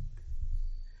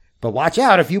 But watch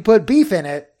out, if you put beef in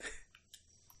it,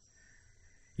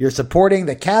 you're supporting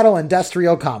the cattle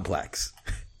industrial complex.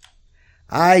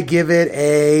 I give it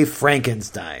a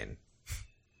Frankenstein.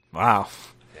 Wow.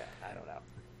 Yeah, I don't know.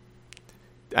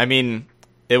 I mean,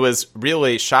 it was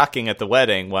really shocking at the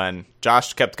wedding when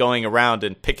Josh kept going around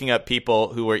and picking up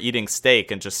people who were eating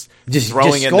steak and just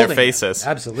throwing in their faces.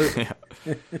 Them. Absolutely.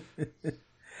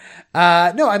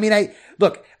 No, I mean,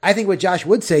 I think what Josh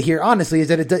would say here, honestly, is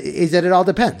that it all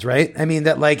depends, right? I mean,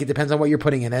 that like it depends on what you're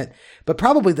putting in it, but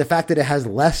probably the fact that it has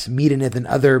less meat in it than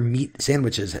other meat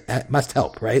sandwiches must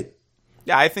help, right?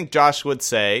 Yeah, I think Josh would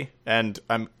say, and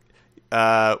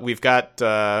we've got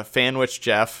Fanwich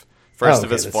Jeff, first of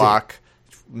his flock,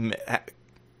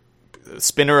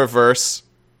 spinner of verse,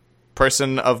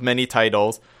 person of many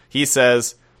titles. He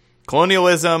says,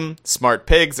 colonialism, smart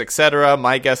pigs, etc.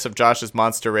 My guess of Josh's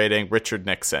monster rating, Richard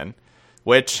Nixon.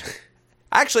 Which,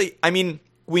 actually, I mean,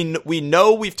 we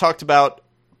know we've talked about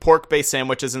pork-based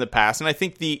sandwiches in the past, and I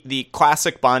think the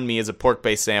classic banh mi is a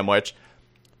pork-based sandwich.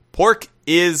 Pork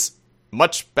is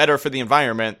much better for the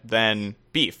environment than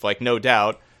beef, like, no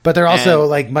doubt. But they're also,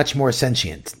 like, much more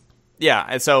sentient. Yeah,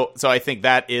 and so I think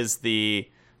that is the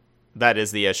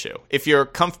issue. If you're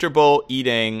comfortable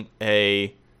eating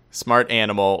a smart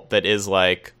animal that is,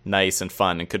 like, nice and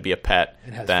fun and could be a pet,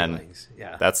 then feelings.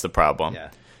 Yeah. That's the problem.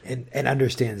 Yeah. And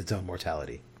understands its own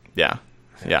mortality. Yeah.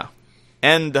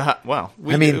 And, well,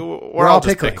 we're all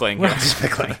just pickling. We're all just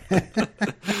pickling.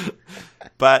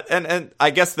 But, and I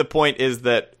guess the point is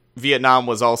that Vietnam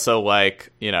was also,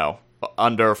 like,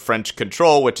 under French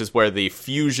control, which is where the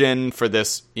fusion for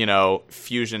this,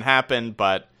 fusion happened.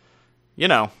 But,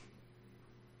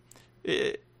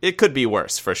 it could be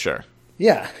worse for sure.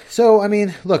 Yeah. So, I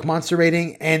mean, look, monster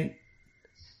rating, and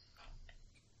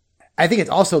I think it's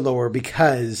also lower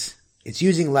because it's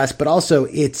using less, but also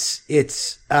it's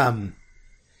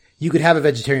you could have a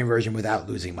vegetarian version without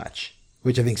losing much,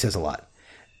 which I think says a lot.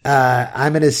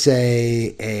 I'm going to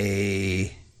say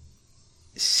a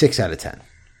 6 out of 10.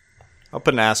 I'll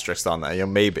put an asterisk on that,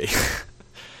 maybe.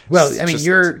 Well, I mean,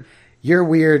 your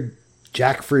weird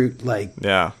jackfruit, like,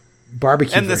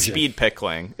 barbecue and version. The speed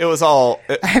pickling. It was all.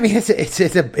 I mean,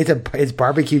 it's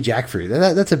barbecue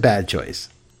jackfruit. That's a bad choice.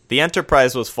 The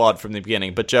enterprise was flawed from the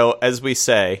beginning, but Joe, as we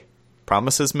say,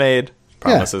 promises made,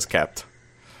 promises kept.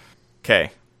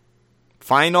 Okay.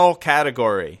 Final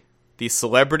category, the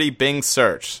celebrity Bing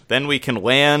search. Then we can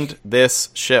land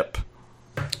this ship.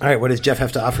 All right, what does Jeff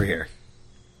have to offer here?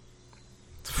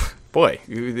 Boy,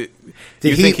 you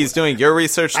think he's doing your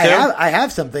research too? I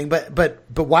have something, but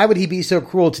why would he be so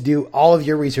cruel to do all of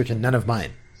your research and none of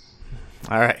mine?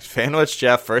 All right, Fanwich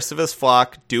Jeff, first of his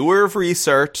flock, doer of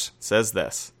research, says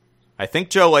this. I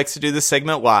think Joe likes to do this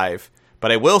segment live,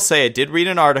 but I will say I did read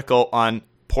an article on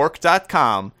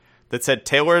pork.com that said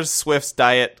Taylor Swift's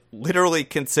diet literally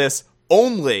consists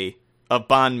only of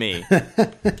banh mi.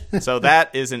 So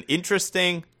that is an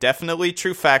interesting, definitely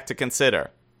true fact to consider.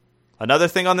 Another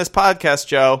thing on this podcast,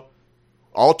 Joe,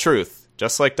 all truth,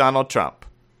 just like Donald Trump.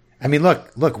 I mean,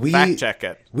 look, we fact check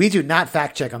it. We do not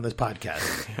fact check on this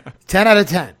podcast. 10 out of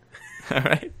 10. All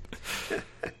right.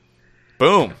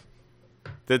 Boom.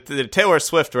 The Taylor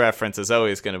Swift reference is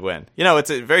always going to win. It's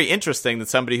very interesting that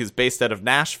somebody who's based out of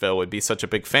Nashville would be such a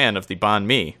big fan of the banh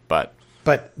mi, but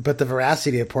the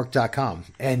veracity of pork.com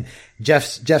and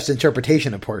Jeff's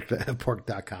interpretation of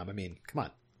pork.com. I mean, come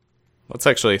on. Let's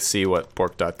actually see what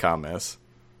pork.com is.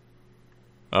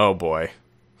 Oh boy.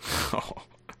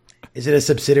 Is it a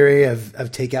subsidiary of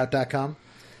takeout.com?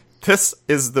 This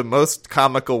is the most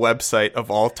comical website of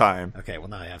all time. Okay, well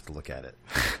now I have to look at it.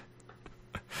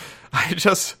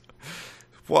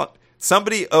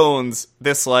 Somebody owns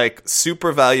this like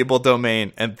super valuable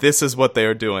domain, and this is what they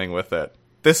are doing with it.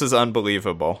 This is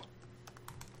unbelievable.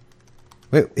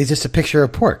 Wait, is this a picture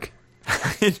of pork?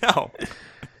 I know.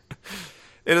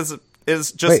 It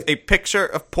is just a picture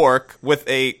of pork with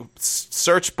a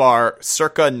search bar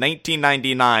circa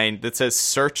 1999 that says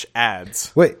search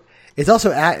ads. Wait, it's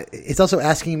also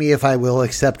asking me if I will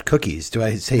accept cookies. Do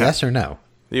I say yes or no?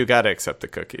 You got to accept the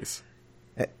cookies.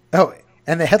 Oh,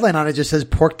 and the headline on it just says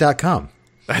pork.com.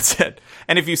 That's it.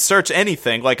 And if you search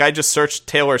anything, like I just searched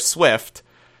Taylor Swift,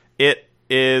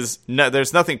 there's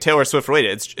nothing Taylor Swift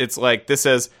related. It's like this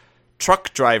says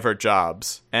truck driver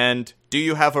jobs and do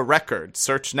you have a record?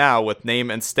 Search now with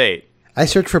name and state. I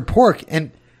search for pork,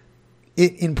 and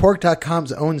in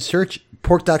pork.com's own search,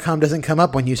 pork.com doesn't come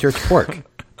up when you search pork.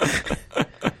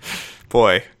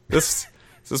 Boy, this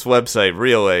website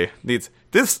really needs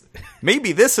this.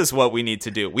 Maybe this is what we need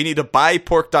to do. We need to buy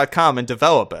pork.com and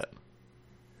develop it.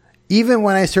 Even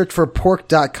when I search for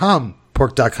pork.com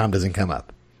doesn't come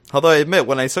up. Although I admit,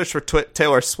 when I searched for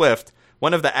Taylor Swift,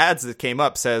 one of the ads that came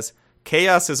up says,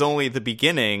 "Chaos is only the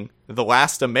beginning, the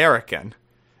last American."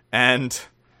 And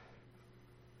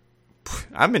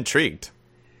I'm intrigued.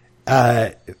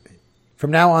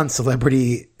 From now on,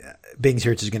 celebrity Bing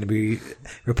search is going to be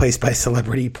replaced by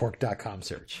celebritypork.com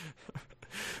search.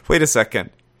 Wait a second.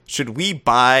 Should we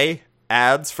buy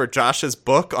ads for Josh's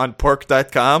book on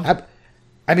pork.com?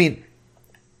 I mean,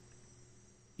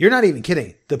 you're not even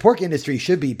kidding. The pork industry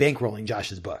should be bankrolling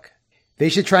Josh's book. They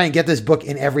should try and get this book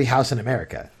in every house in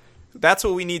America. That's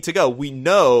what we need to go. We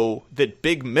know that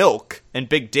Big Milk and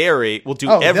Big Dairy will do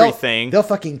everything. They'll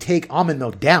fucking take almond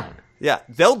milk down. Yeah,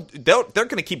 they're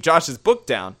going to keep Josh's book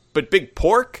down. But Big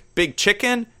Pork, Big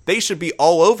Chicken, they should be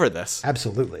all over this.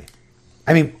 Absolutely.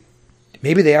 I mean,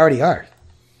 maybe they already are.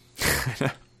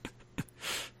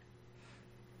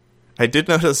 I did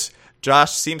notice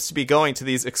Josh seems to be going to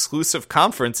these exclusive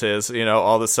conferences,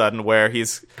 all of a sudden, where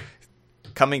he's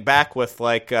coming back with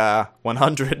like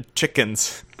 100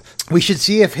 chickens. We should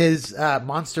see if his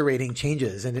monster rating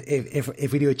changes. And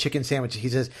if we do a chicken sandwich, he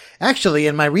says, actually,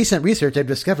 in my recent research, I've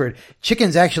discovered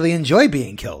chickens actually enjoy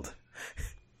being killed.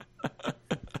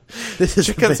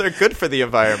 Chickens are good for the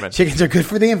environment. Chickens are good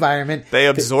for the environment. They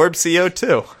absorb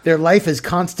CO2. Their life is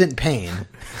constant pain.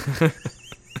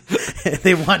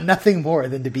 They want nothing more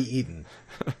than to be eaten.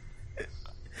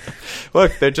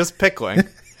 Look, they're just pickling.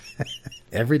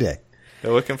 Every day.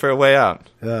 They're looking for a way out.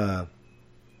 All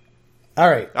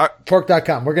right.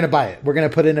 Pork.com. We're going to buy it. We're going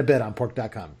to put in a bid on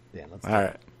pork.com. Yeah, all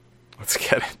right. Let's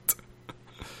get it.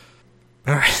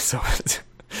 All right. So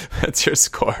what's your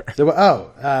score? So,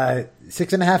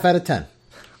 6.5 out of 10.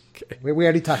 Okay. We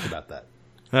already talked about that.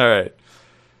 All right.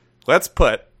 Let's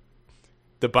put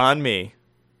the banh mi,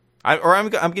 I'm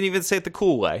going to even say it the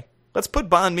cool way. Let's put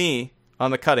banh mi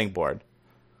on the cutting board.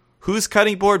 Whose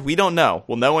cutting board? We don't know.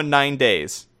 We'll know in 9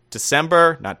 days.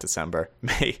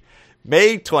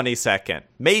 May 22nd.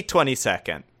 May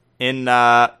 22nd. In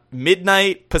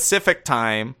midnight Pacific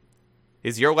time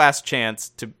is your last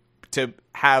chance to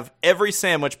have every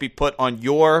sandwich be put on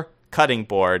your cutting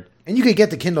board. And you could get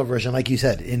the Kindle version, like you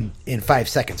said, in 5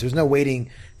 seconds. There's no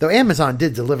waiting. Though Amazon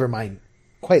did deliver mine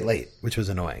quite late, which was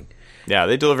annoying. Yeah,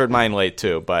 they delivered mine late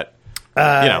too, but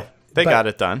they got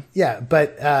it done. Yeah,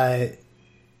 but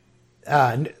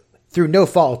through no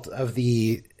fault of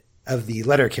the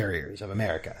letter carriers of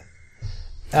America.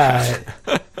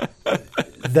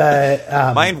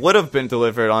 Mine would have been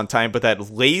delivered on time, but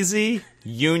that lazy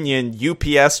union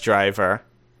UPS driver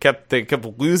kept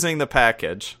losing the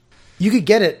package. You could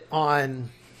get it on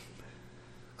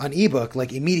ebook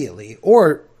like immediately,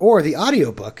 or the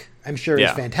audiobook, I'm sure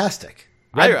is fantastic.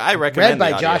 I recommend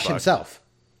read by Josh himself.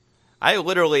 I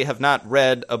literally have not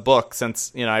read a book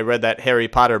since I read that Harry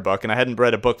Potter book, and I hadn't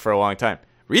read a book for a long time.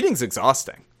 Reading's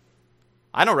exhausting.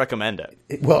 I don't recommend it.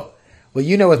 Well,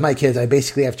 with my kids, I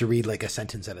basically have to read like a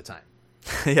sentence at a time.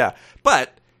 Yeah,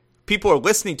 but people are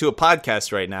listening to a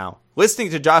podcast right now.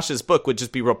 Listening to Josh's book would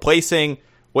just be replacing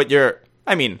what you're...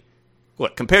 I mean,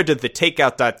 look, compared to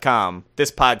thetakeout.com,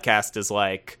 this podcast is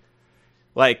like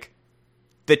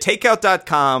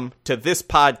thetakeout.com to this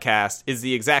podcast is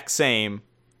the exact same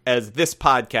as this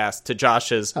podcast to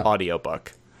Josh's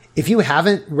audiobook. If you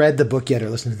haven't read the book yet or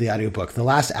listened to the audiobook, the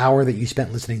last hour that you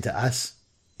spent listening to us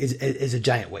is a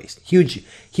giant waste.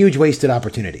 Huge wasted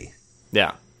opportunity.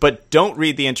 Yeah. But don't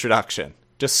read the introduction.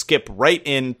 Just skip right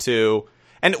into...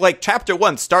 And like chapter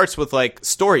 1 starts with like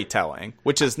storytelling,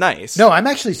 which is nice. No, I'm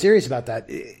actually serious about that.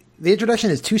 The introduction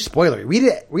is too spoilery. Read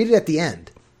it at the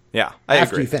end. Yeah, I agree.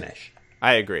 After you finish.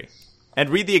 I agree. And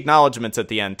read the acknowledgments at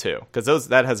the end too, because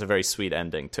that has a very sweet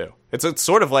ending too. It's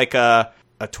sort of like a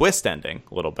twist ending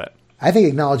a little bit. I think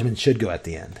acknowledgments should go at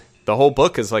the end. The whole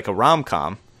book is like a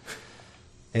rom-com.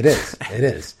 It is. It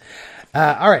is.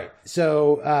 All right.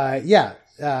 So,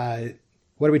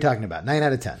 what are we talking about? 9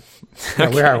 out of 10.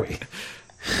 Okay. Where are we?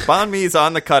 Banh mi's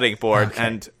on the cutting board. Okay.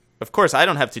 And, of course, I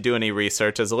don't have to do any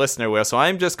research as a listener will, so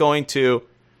I'm just going to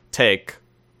take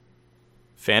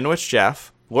Fanwich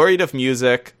Jeff, Laureate of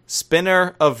Music,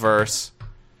 Spinner of Verse,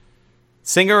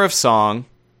 Singer of Song,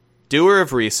 Doer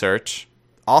of Research,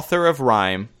 Author of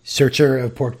Rhyme, Searcher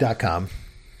of Pork.com,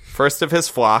 First of his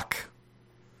flock,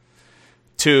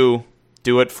 to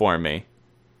Do It For Me.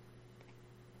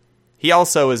 He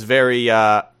also is very,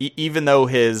 even though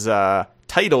his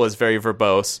title is very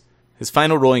verbose, his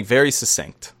final ruling very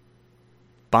succinct.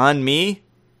 Banh mi,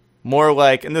 more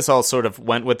like, and this all sort of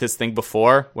went with his thing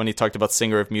before when he talked about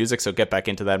Singer of Music, so get back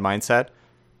into that mindset.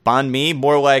 Banh mi,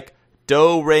 more like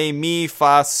do, re, mi,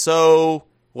 fa, so,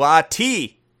 la,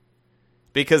 ti.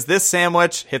 Because this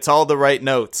sandwich hits all the right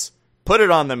notes. Put it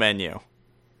on the menu.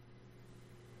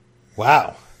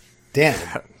 Wow.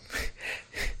 Damn.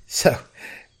 So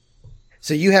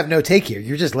you have no take here.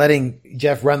 You're just letting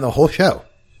Jeff run the whole show.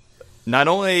 Not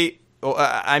only,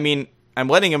 I mean, I'm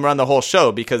letting him run the whole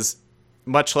show because,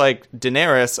 much like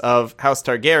Daenerys of House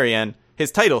Targaryen,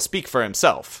 his titles speak for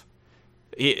himself.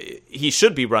 He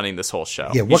should be running this whole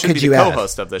show. Yeah, what he should could be you the add?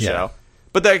 co-host of the show.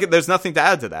 But there's nothing to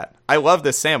add to that. I love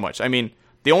this sandwich. I mean,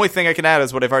 the only thing I can add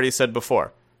is what I've already said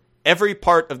before. Every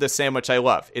part of this sandwich I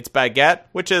love. It's baguette,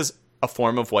 which is a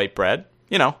form of white bread.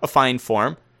 You know, a fine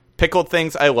form. Pickled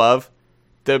things I love.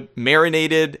 The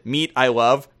marinated meat I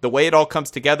love. The way it all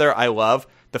comes together I love.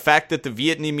 The fact that the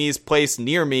Vietnamese place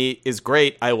near me is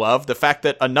great, I love. The fact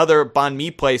that another banh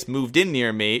mi place moved in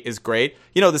near me is great.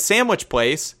 You know, the sandwich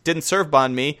place didn't serve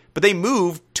banh mi, but they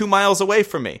moved 2 miles away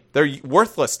from me. They're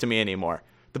worthless to me anymore.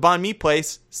 The banh mi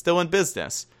place, still in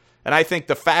business. And I think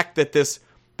the fact that the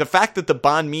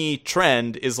banh mi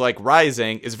trend is like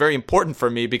rising is very important for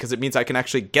me because it means I can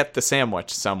actually get the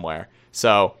sandwich somewhere.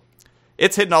 So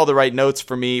it's hitting all the right notes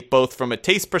for me, both from a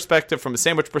taste perspective, from a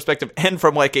sandwich perspective, and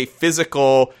from like a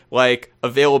physical, like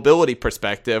availability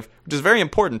perspective, which is very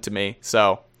important to me.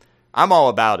 So I'm all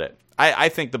about it. I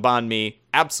think the banh mi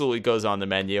absolutely goes on the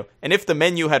menu. And if the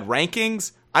menu had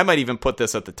rankings, I might even put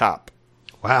this at the top.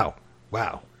 Wow.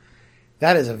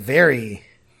 That is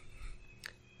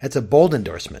that's a bold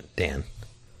endorsement, Dan.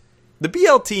 The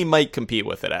BLT might compete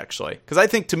with it, actually. Because I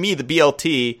think, to me, the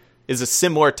BLT is a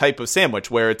similar type of sandwich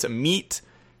where it's a meat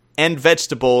and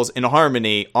vegetables in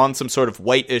harmony on some sort of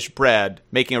whitish bread,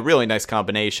 making a really nice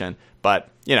combination. But,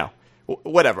 you know,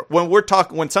 whatever.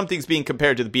 When something's being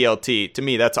compared to the BLT, to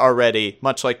me, that's already,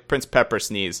 much like Prince Pepper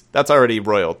Sneeze, that's already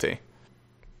royalty.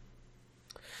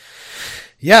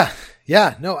 Yeah.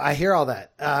 No, I hear all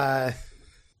that.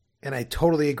 And I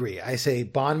totally agree. I say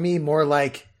banh mi more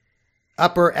like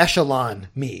upper echelon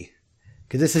me.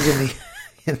 Because this is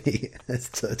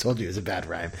I told you it was a bad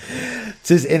rhyme.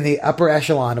 This is in the upper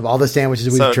echelon of all the sandwiches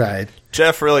we've tried.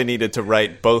 Jeff really needed to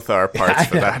write both our parts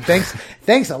for that.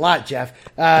 Thanks a lot, Jeff.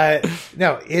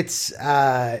 No, it's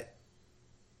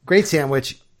great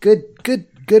sandwich.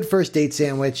 Good first date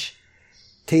sandwich.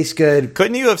 Tastes good.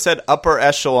 Couldn't you have said upper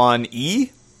echelon E?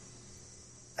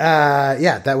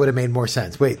 Yeah, that would have made more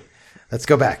sense. Wait, let's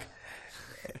go back.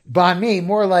 Banh mi,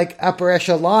 more like upper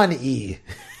echelon E.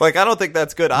 Like, I don't think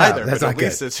that's good either. That's but not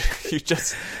at least you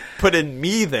just put in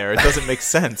me there. It doesn't make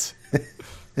sense.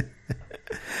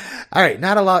 All right,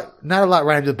 not a lot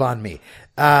rhymes with banh mi.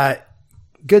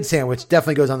 Good sandwich,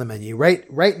 definitely goes on the menu.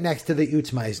 Right next to the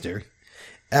Utzmeister.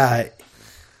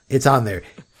 It's on there.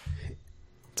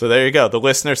 So there you go. The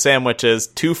listener sandwich is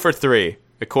 2 for 3,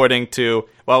 according to...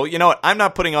 Well, you know what? I'm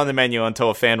not putting on the menu until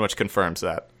a fanwich confirms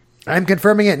that. I'm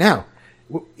confirming it now.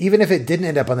 Even if it didn't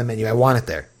end up on the menu, I want it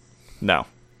there. No.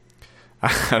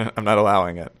 I'm not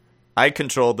allowing it. I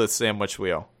control the sandwich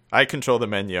wheel. I control the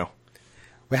menu.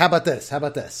 Wait, how about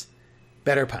this?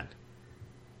 Better pun.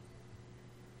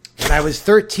 When I was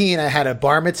 13, I had a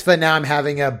bar mitzvah. Now I'm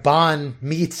having a bon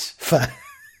mitzvah.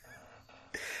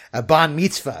 A bon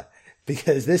mitzvah.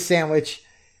 Because this sandwich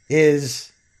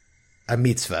is a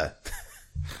mitzvah.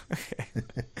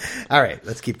 All right,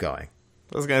 let's keep going.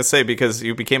 I was going to say, because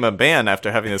you became a man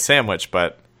after having a sandwich,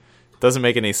 but it doesn't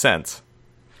make any sense.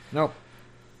 Nope.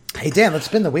 Hey, Dan, let's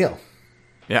spin the wheel.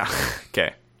 Yeah,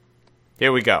 okay.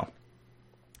 Here we go.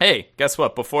 Hey, guess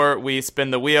what? Before we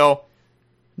spin the wheel,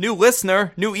 new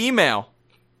listener, new email.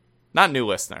 Not new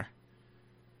listener.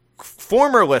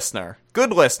 Former listener,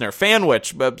 good listener,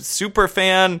 fanwich, super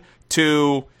fan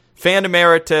to fan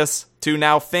emeritus to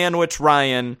now fanwich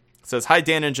Ryan. Says, hi,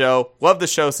 Dan and Joe. Love the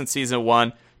show since season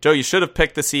 1. Joe, you should have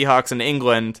picked the Seahawks in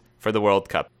England for the World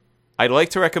Cup. I'd like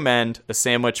to recommend a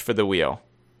sandwich for the wheel.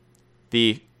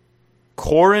 The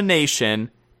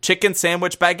Coronation Chicken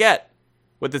Sandwich Baguette.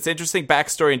 With its interesting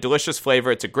backstory and delicious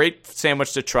flavor, it's a great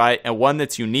sandwich to try and one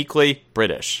that's uniquely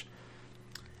British.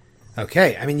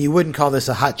 Okay. I mean, you wouldn't call this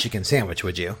a hot chicken sandwich,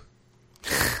 would you?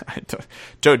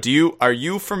 Joe, are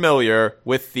you familiar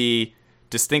with the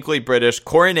distinctly British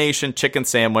Coronation Chicken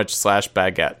Sandwich /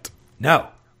 baguette? No,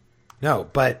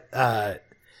 but a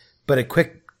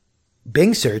quick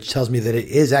Bing search tells me that it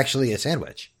is actually a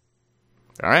sandwich.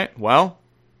 All right, well,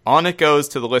 on it goes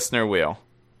to the listener wheel.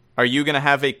 Are you going to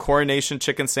have a Coronation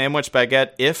Chicken Sandwich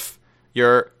baguette if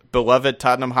your beloved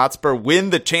Tottenham Hotspur win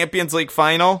the Champions League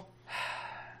final?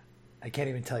 I can't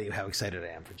even tell you how excited I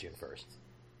am for June 1st.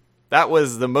 That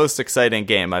was the most exciting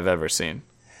game I've ever seen.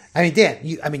 I mean, Dan,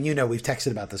 we've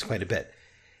texted about this quite a bit.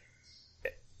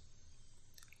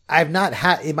 I've not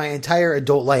had, in my entire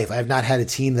adult life, I've not had a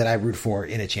team that I root for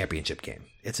in a championship game.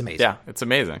 It's amazing. Yeah, it's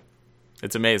amazing.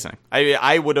 It's amazing.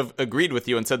 I would have agreed with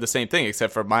you and said the same thing,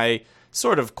 except for my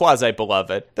sort of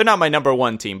quasi-beloved. They're not my number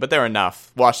one team, but they're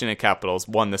enough. Washington Capitals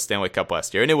won the Stanley Cup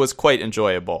last year, and it was quite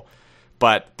enjoyable.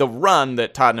 But the run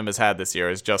that Tottenham has had this year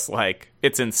is just like,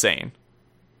 it's insane.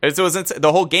 It was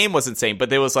the whole game was insane,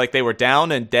 but it was like they were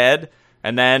down and dead,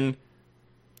 and then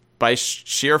by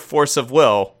sheer force of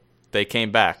will, they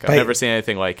came back. I've never seen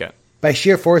anything like it. By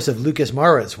sheer force of Lucas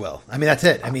Moura's will. I mean, that's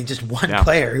it. I mean, just one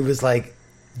player who was like,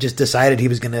 just decided he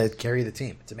was going to carry the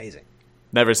team. It's amazing.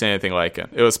 Never seen anything like it.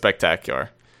 It was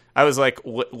spectacular. I was like,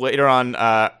 later on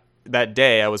that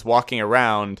day, I was walking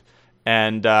around,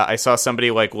 and I saw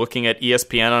somebody like looking at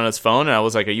ESPN on his phone, and I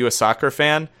was like, "Are you a soccer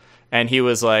fan?" And he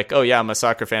was like, "Oh yeah, I'm a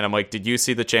soccer fan." I'm like, "Did you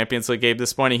see the Champions League game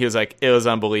this morning?" He was like, "It was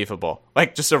unbelievable."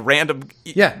 Like just a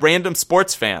random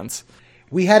sports fans.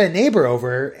 We had a neighbor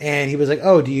over, and he was like,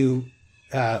 "Oh, do you?"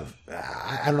 I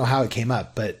don't know how it came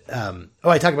up, but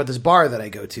I talk about this bar that I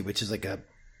go to, which is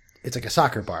it's like a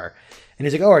soccer bar. And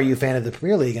he's like, "Oh, are you a fan of the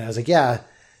Premier League?" And I was like, "Yeah,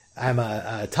 I'm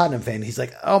a Tottenham fan." He's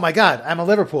like, "Oh my God, I'm a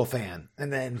Liverpool fan."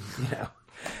 And then,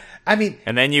 I mean,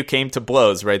 and then you came to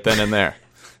blows right then and there.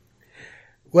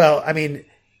 Well, I mean,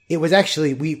 it was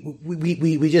actually,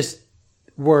 we just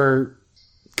were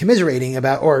commiserating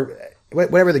about, or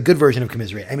whatever the good version of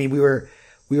commiserate. I mean, we were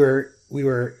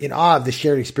in awe of the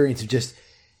shared experience of just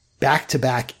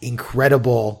back-to-back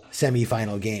incredible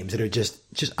semifinal games that are just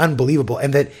unbelievable.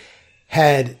 And that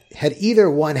had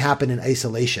either one happened in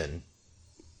isolation,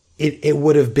 it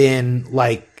would have been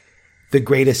like the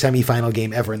greatest semifinal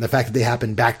game ever. And the fact that they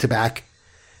happened back-to-back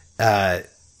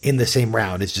in the same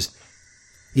round is just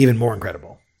even more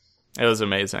incredible. It was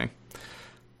amazing.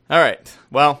 All right.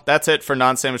 Well, that's it for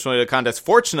non-sandwich related contests.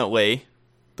 Fortunately,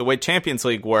 the way Champions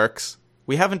League works,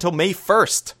 we have until May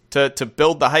 1st to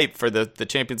build the hype for the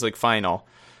Champions League final.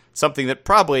 Something that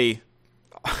probably,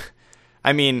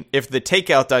 I mean, if the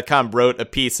takeout.com wrote a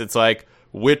piece, it's like,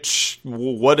 which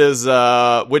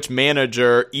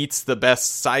manager eats the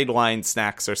best sideline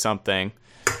snacks or something,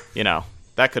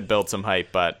 that could build some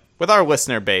hype. But with our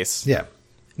listener base. Yeah.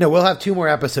 No, we'll have 2 more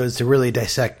episodes to really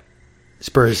dissect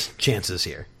Spurs' chances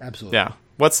here. Absolutely. Yeah.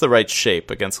 What's the right shape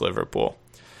against Liverpool?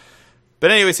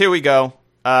 But anyways, here we go.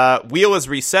 Wheel is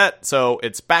reset, so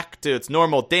it's back to its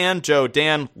normal Dan, Joe,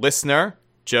 Dan, listener,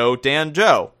 Joe, Dan,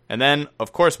 Joe. And then,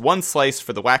 of course, 1 slice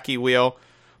for the wacky wheel.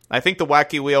 I think the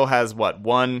wacky wheel has,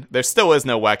 one? There still is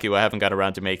no wacky wheel. I haven't got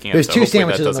around to making it. There's 2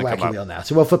 sandwiches on the wacky wheel now,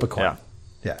 so we'll flip a coin.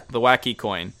 Yeah. The wacky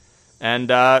coin. And,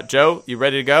 Joe, you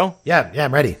ready to go? Yeah,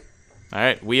 I'm ready. All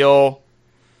right, wheel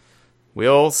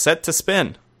set to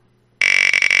spin.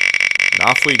 And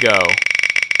off we go.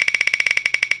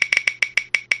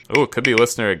 Oh, it could be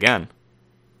listener again.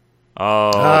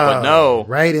 Oh, but no.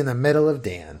 Right in the middle of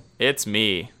Dan. It's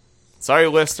me. Sorry,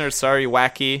 listener. Sorry,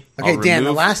 wacky. Okay, Dan,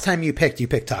 the last time you picked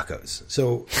tacos.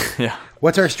 So yeah.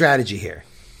 What's our strategy here?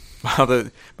 Well,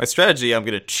 my strategy, I'm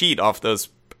going to cheat off those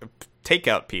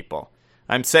takeout people.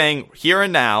 I'm saying here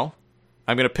and now,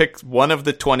 I'm going to pick one of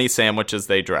the 20 sandwiches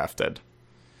they drafted.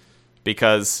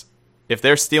 Because if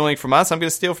they're stealing from us, I'm going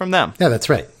to steal from them. Yeah, that's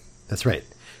right. That's right.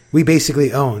 We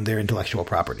basically own their intellectual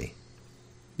property.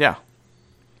 Yeah.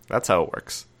 That's how it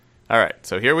works. All right.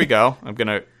 So here we go. I'm going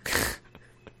to...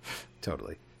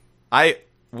 Totally.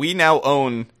 We now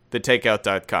own the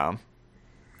takeout.com.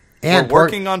 And we're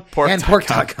working on pork.com. And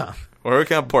pork.com. We're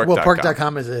working on pork.com. Well,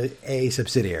 pork.com is a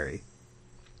subsidiary.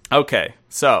 Okay.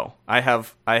 So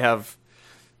I've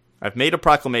made a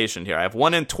proclamation here. I have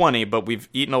 1 in 20, but we've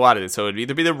eaten a lot of these. So it would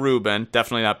either be the Reuben,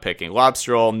 definitely not picking.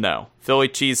 Lobster roll, no. Philly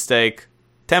cheesesteak,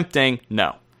 tempting,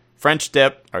 no. French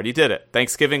dip, already did it.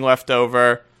 Thanksgiving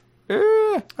leftover,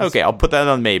 okay, I'll put that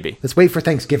on maybe. Let's wait for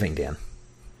Thanksgiving, Dan.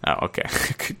 Oh, okay.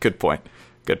 Good point.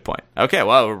 Okay,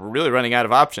 well, we're really running out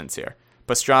of options here.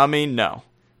 Pastrami, no.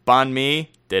 Banh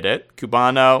mi, did it.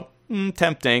 Cubano,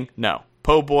 tempting, no.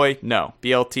 Po' boy, no.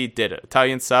 BLT, did it.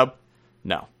 Italian sub,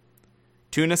 no.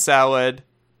 Tuna salad.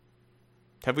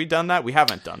 Have we done that? We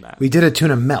haven't done that. We did a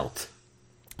tuna melt.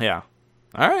 Yeah.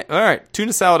 All right.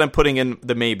 Tuna salad I'm putting in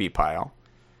the maybe pile.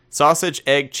 Sausage,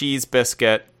 egg, cheese,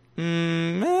 biscuit.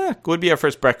 Would be our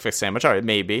first breakfast sandwich. All right,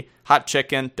 maybe. Hot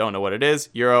chicken. Don't know what it is.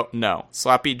 Euro. No.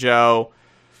 Sloppy Joe.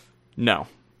 No.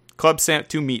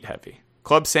 Too meat heavy.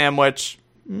 Club sandwich.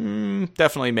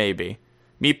 Definitely maybe.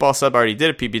 Meatball sub already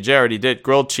did it. PBJ already did.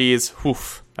 Grilled cheese.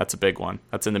 Oof. That's a big one.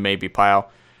 That's in the maybe pile.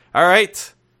 All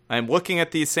right, I'm looking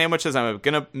at these sandwiches. I'm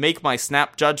going to make my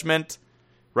snap judgment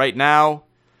right now,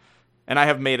 and I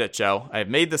have made it, Joe. I have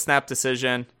made the snap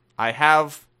decision. I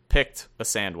have picked a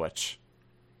sandwich.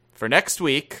 For next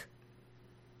week's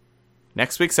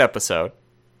episode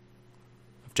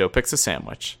of Joe Picks a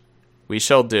Sandwich, we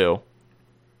shall do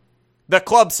the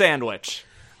club sandwich.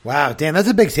 Wow, Dan, that's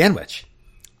a big sandwich.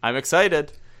 I'm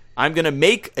excited. I'm going to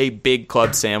make a big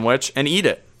club sandwich and eat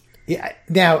it. Yeah.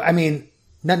 Now, I mean...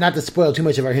 not to spoil too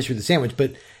much of our history of the sandwich,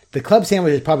 but the club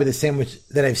sandwich is probably the sandwich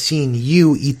that I've seen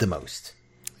you eat the most.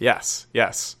 Yes.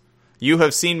 You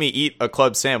have seen me eat a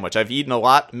club sandwich. I've eaten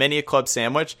many a club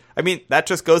sandwich. I mean, that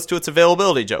just goes to its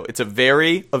availability, Joe. It's a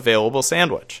very available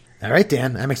sandwich. All right,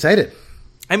 Dan, I'm excited.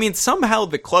 I mean, somehow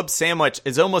the club sandwich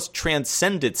is almost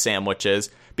transcended sandwiches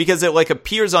because it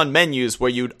appears on menus where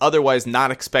you'd otherwise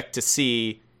not expect to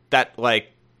see that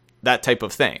type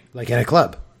of thing. Like in a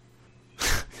club.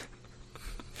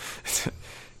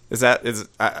 Is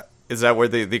that where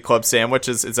the club sandwich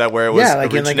is? Is that where it was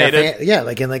originated?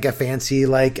 Like in a fancy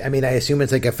I assume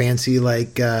it's like a fancy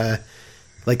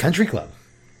country club.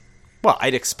 Well,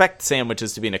 I'd expect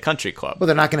sandwiches to be in a country club. Well,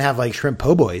 they're not going to have shrimp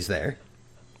po' boys there.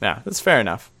 Yeah, that's fair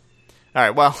enough. All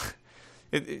right, well,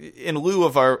 in lieu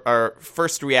of our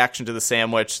first reaction to the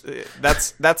sandwich,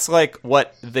 that's like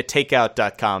what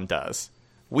thetakeout.com does.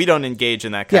 We don't engage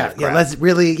in that kind of crap.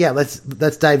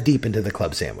 Let's dive deep into the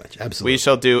club sandwich. Absolutely. We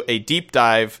shall do a deep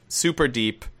dive, super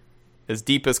deep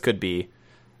as could be,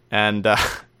 and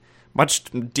much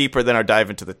deeper than our dive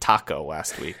into the taco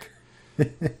last week.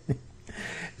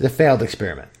 It's a failed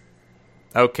experiment.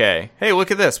 Okay. Hey, look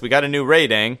at this. We got a new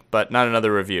rating, but not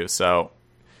another review. So,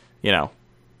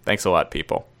 thanks a lot,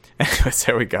 people. Anyways,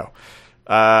 there we go.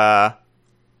 Time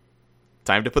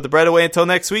to put the bread away until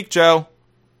next week, Joe.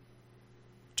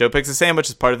 Joe Picks a Sandwich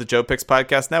is part of the Joe Picks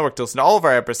Podcast Network. To listen to all of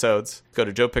our episodes, go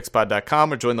to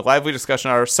joepickspod.com or join the lively discussion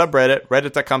on our subreddit,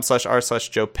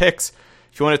 reddit.com/r/JoePicks.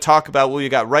 If you want to talk about what you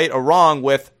got right or wrong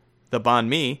with the banh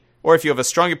mi, or if you have a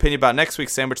strong opinion about next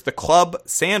week's sandwich, the club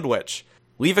sandwich,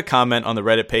 leave a comment on the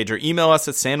Reddit page or email us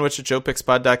at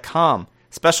sandwich@joepickspod.com.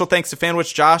 Special thanks to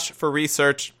Fanwich Josh for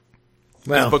research.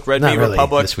 Well, his book, Red Meat really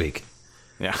Republic. This week.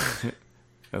 Yeah.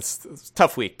 It's a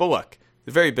tough week, but look.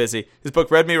 Very busy. His book,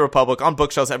 Red Meat Republic, on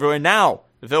bookshelves everywhere now.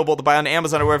 Available to buy on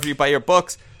Amazon or wherever you buy your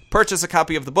books. Purchase a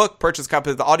copy of the book. Purchase a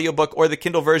copy of the audiobook or the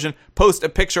Kindle version. Post a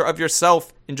picture of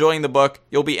yourself enjoying the book.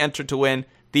 You'll be entered to win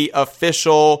the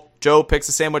official Joe Picks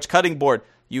a Sandwich cutting board.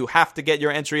 You have to get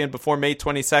your entry in before May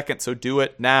 22nd, so do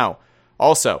it now.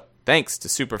 Also, thanks to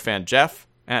superfan Jeff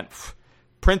and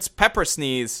Prince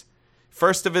Peppersneeze,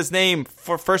 first of his name,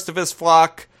 first of his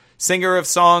flock, singer of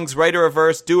songs, writer of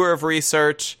verse, doer of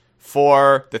research,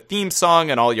 for the theme song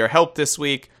and all your help this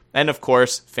week. And, of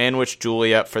course, Fanwich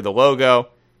Julia for the logo.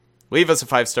 Leave us a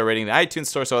 5-star rating in the iTunes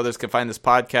store so others can find this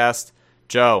podcast.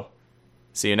 Joe,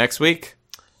 see you next week.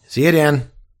 See you, Dan.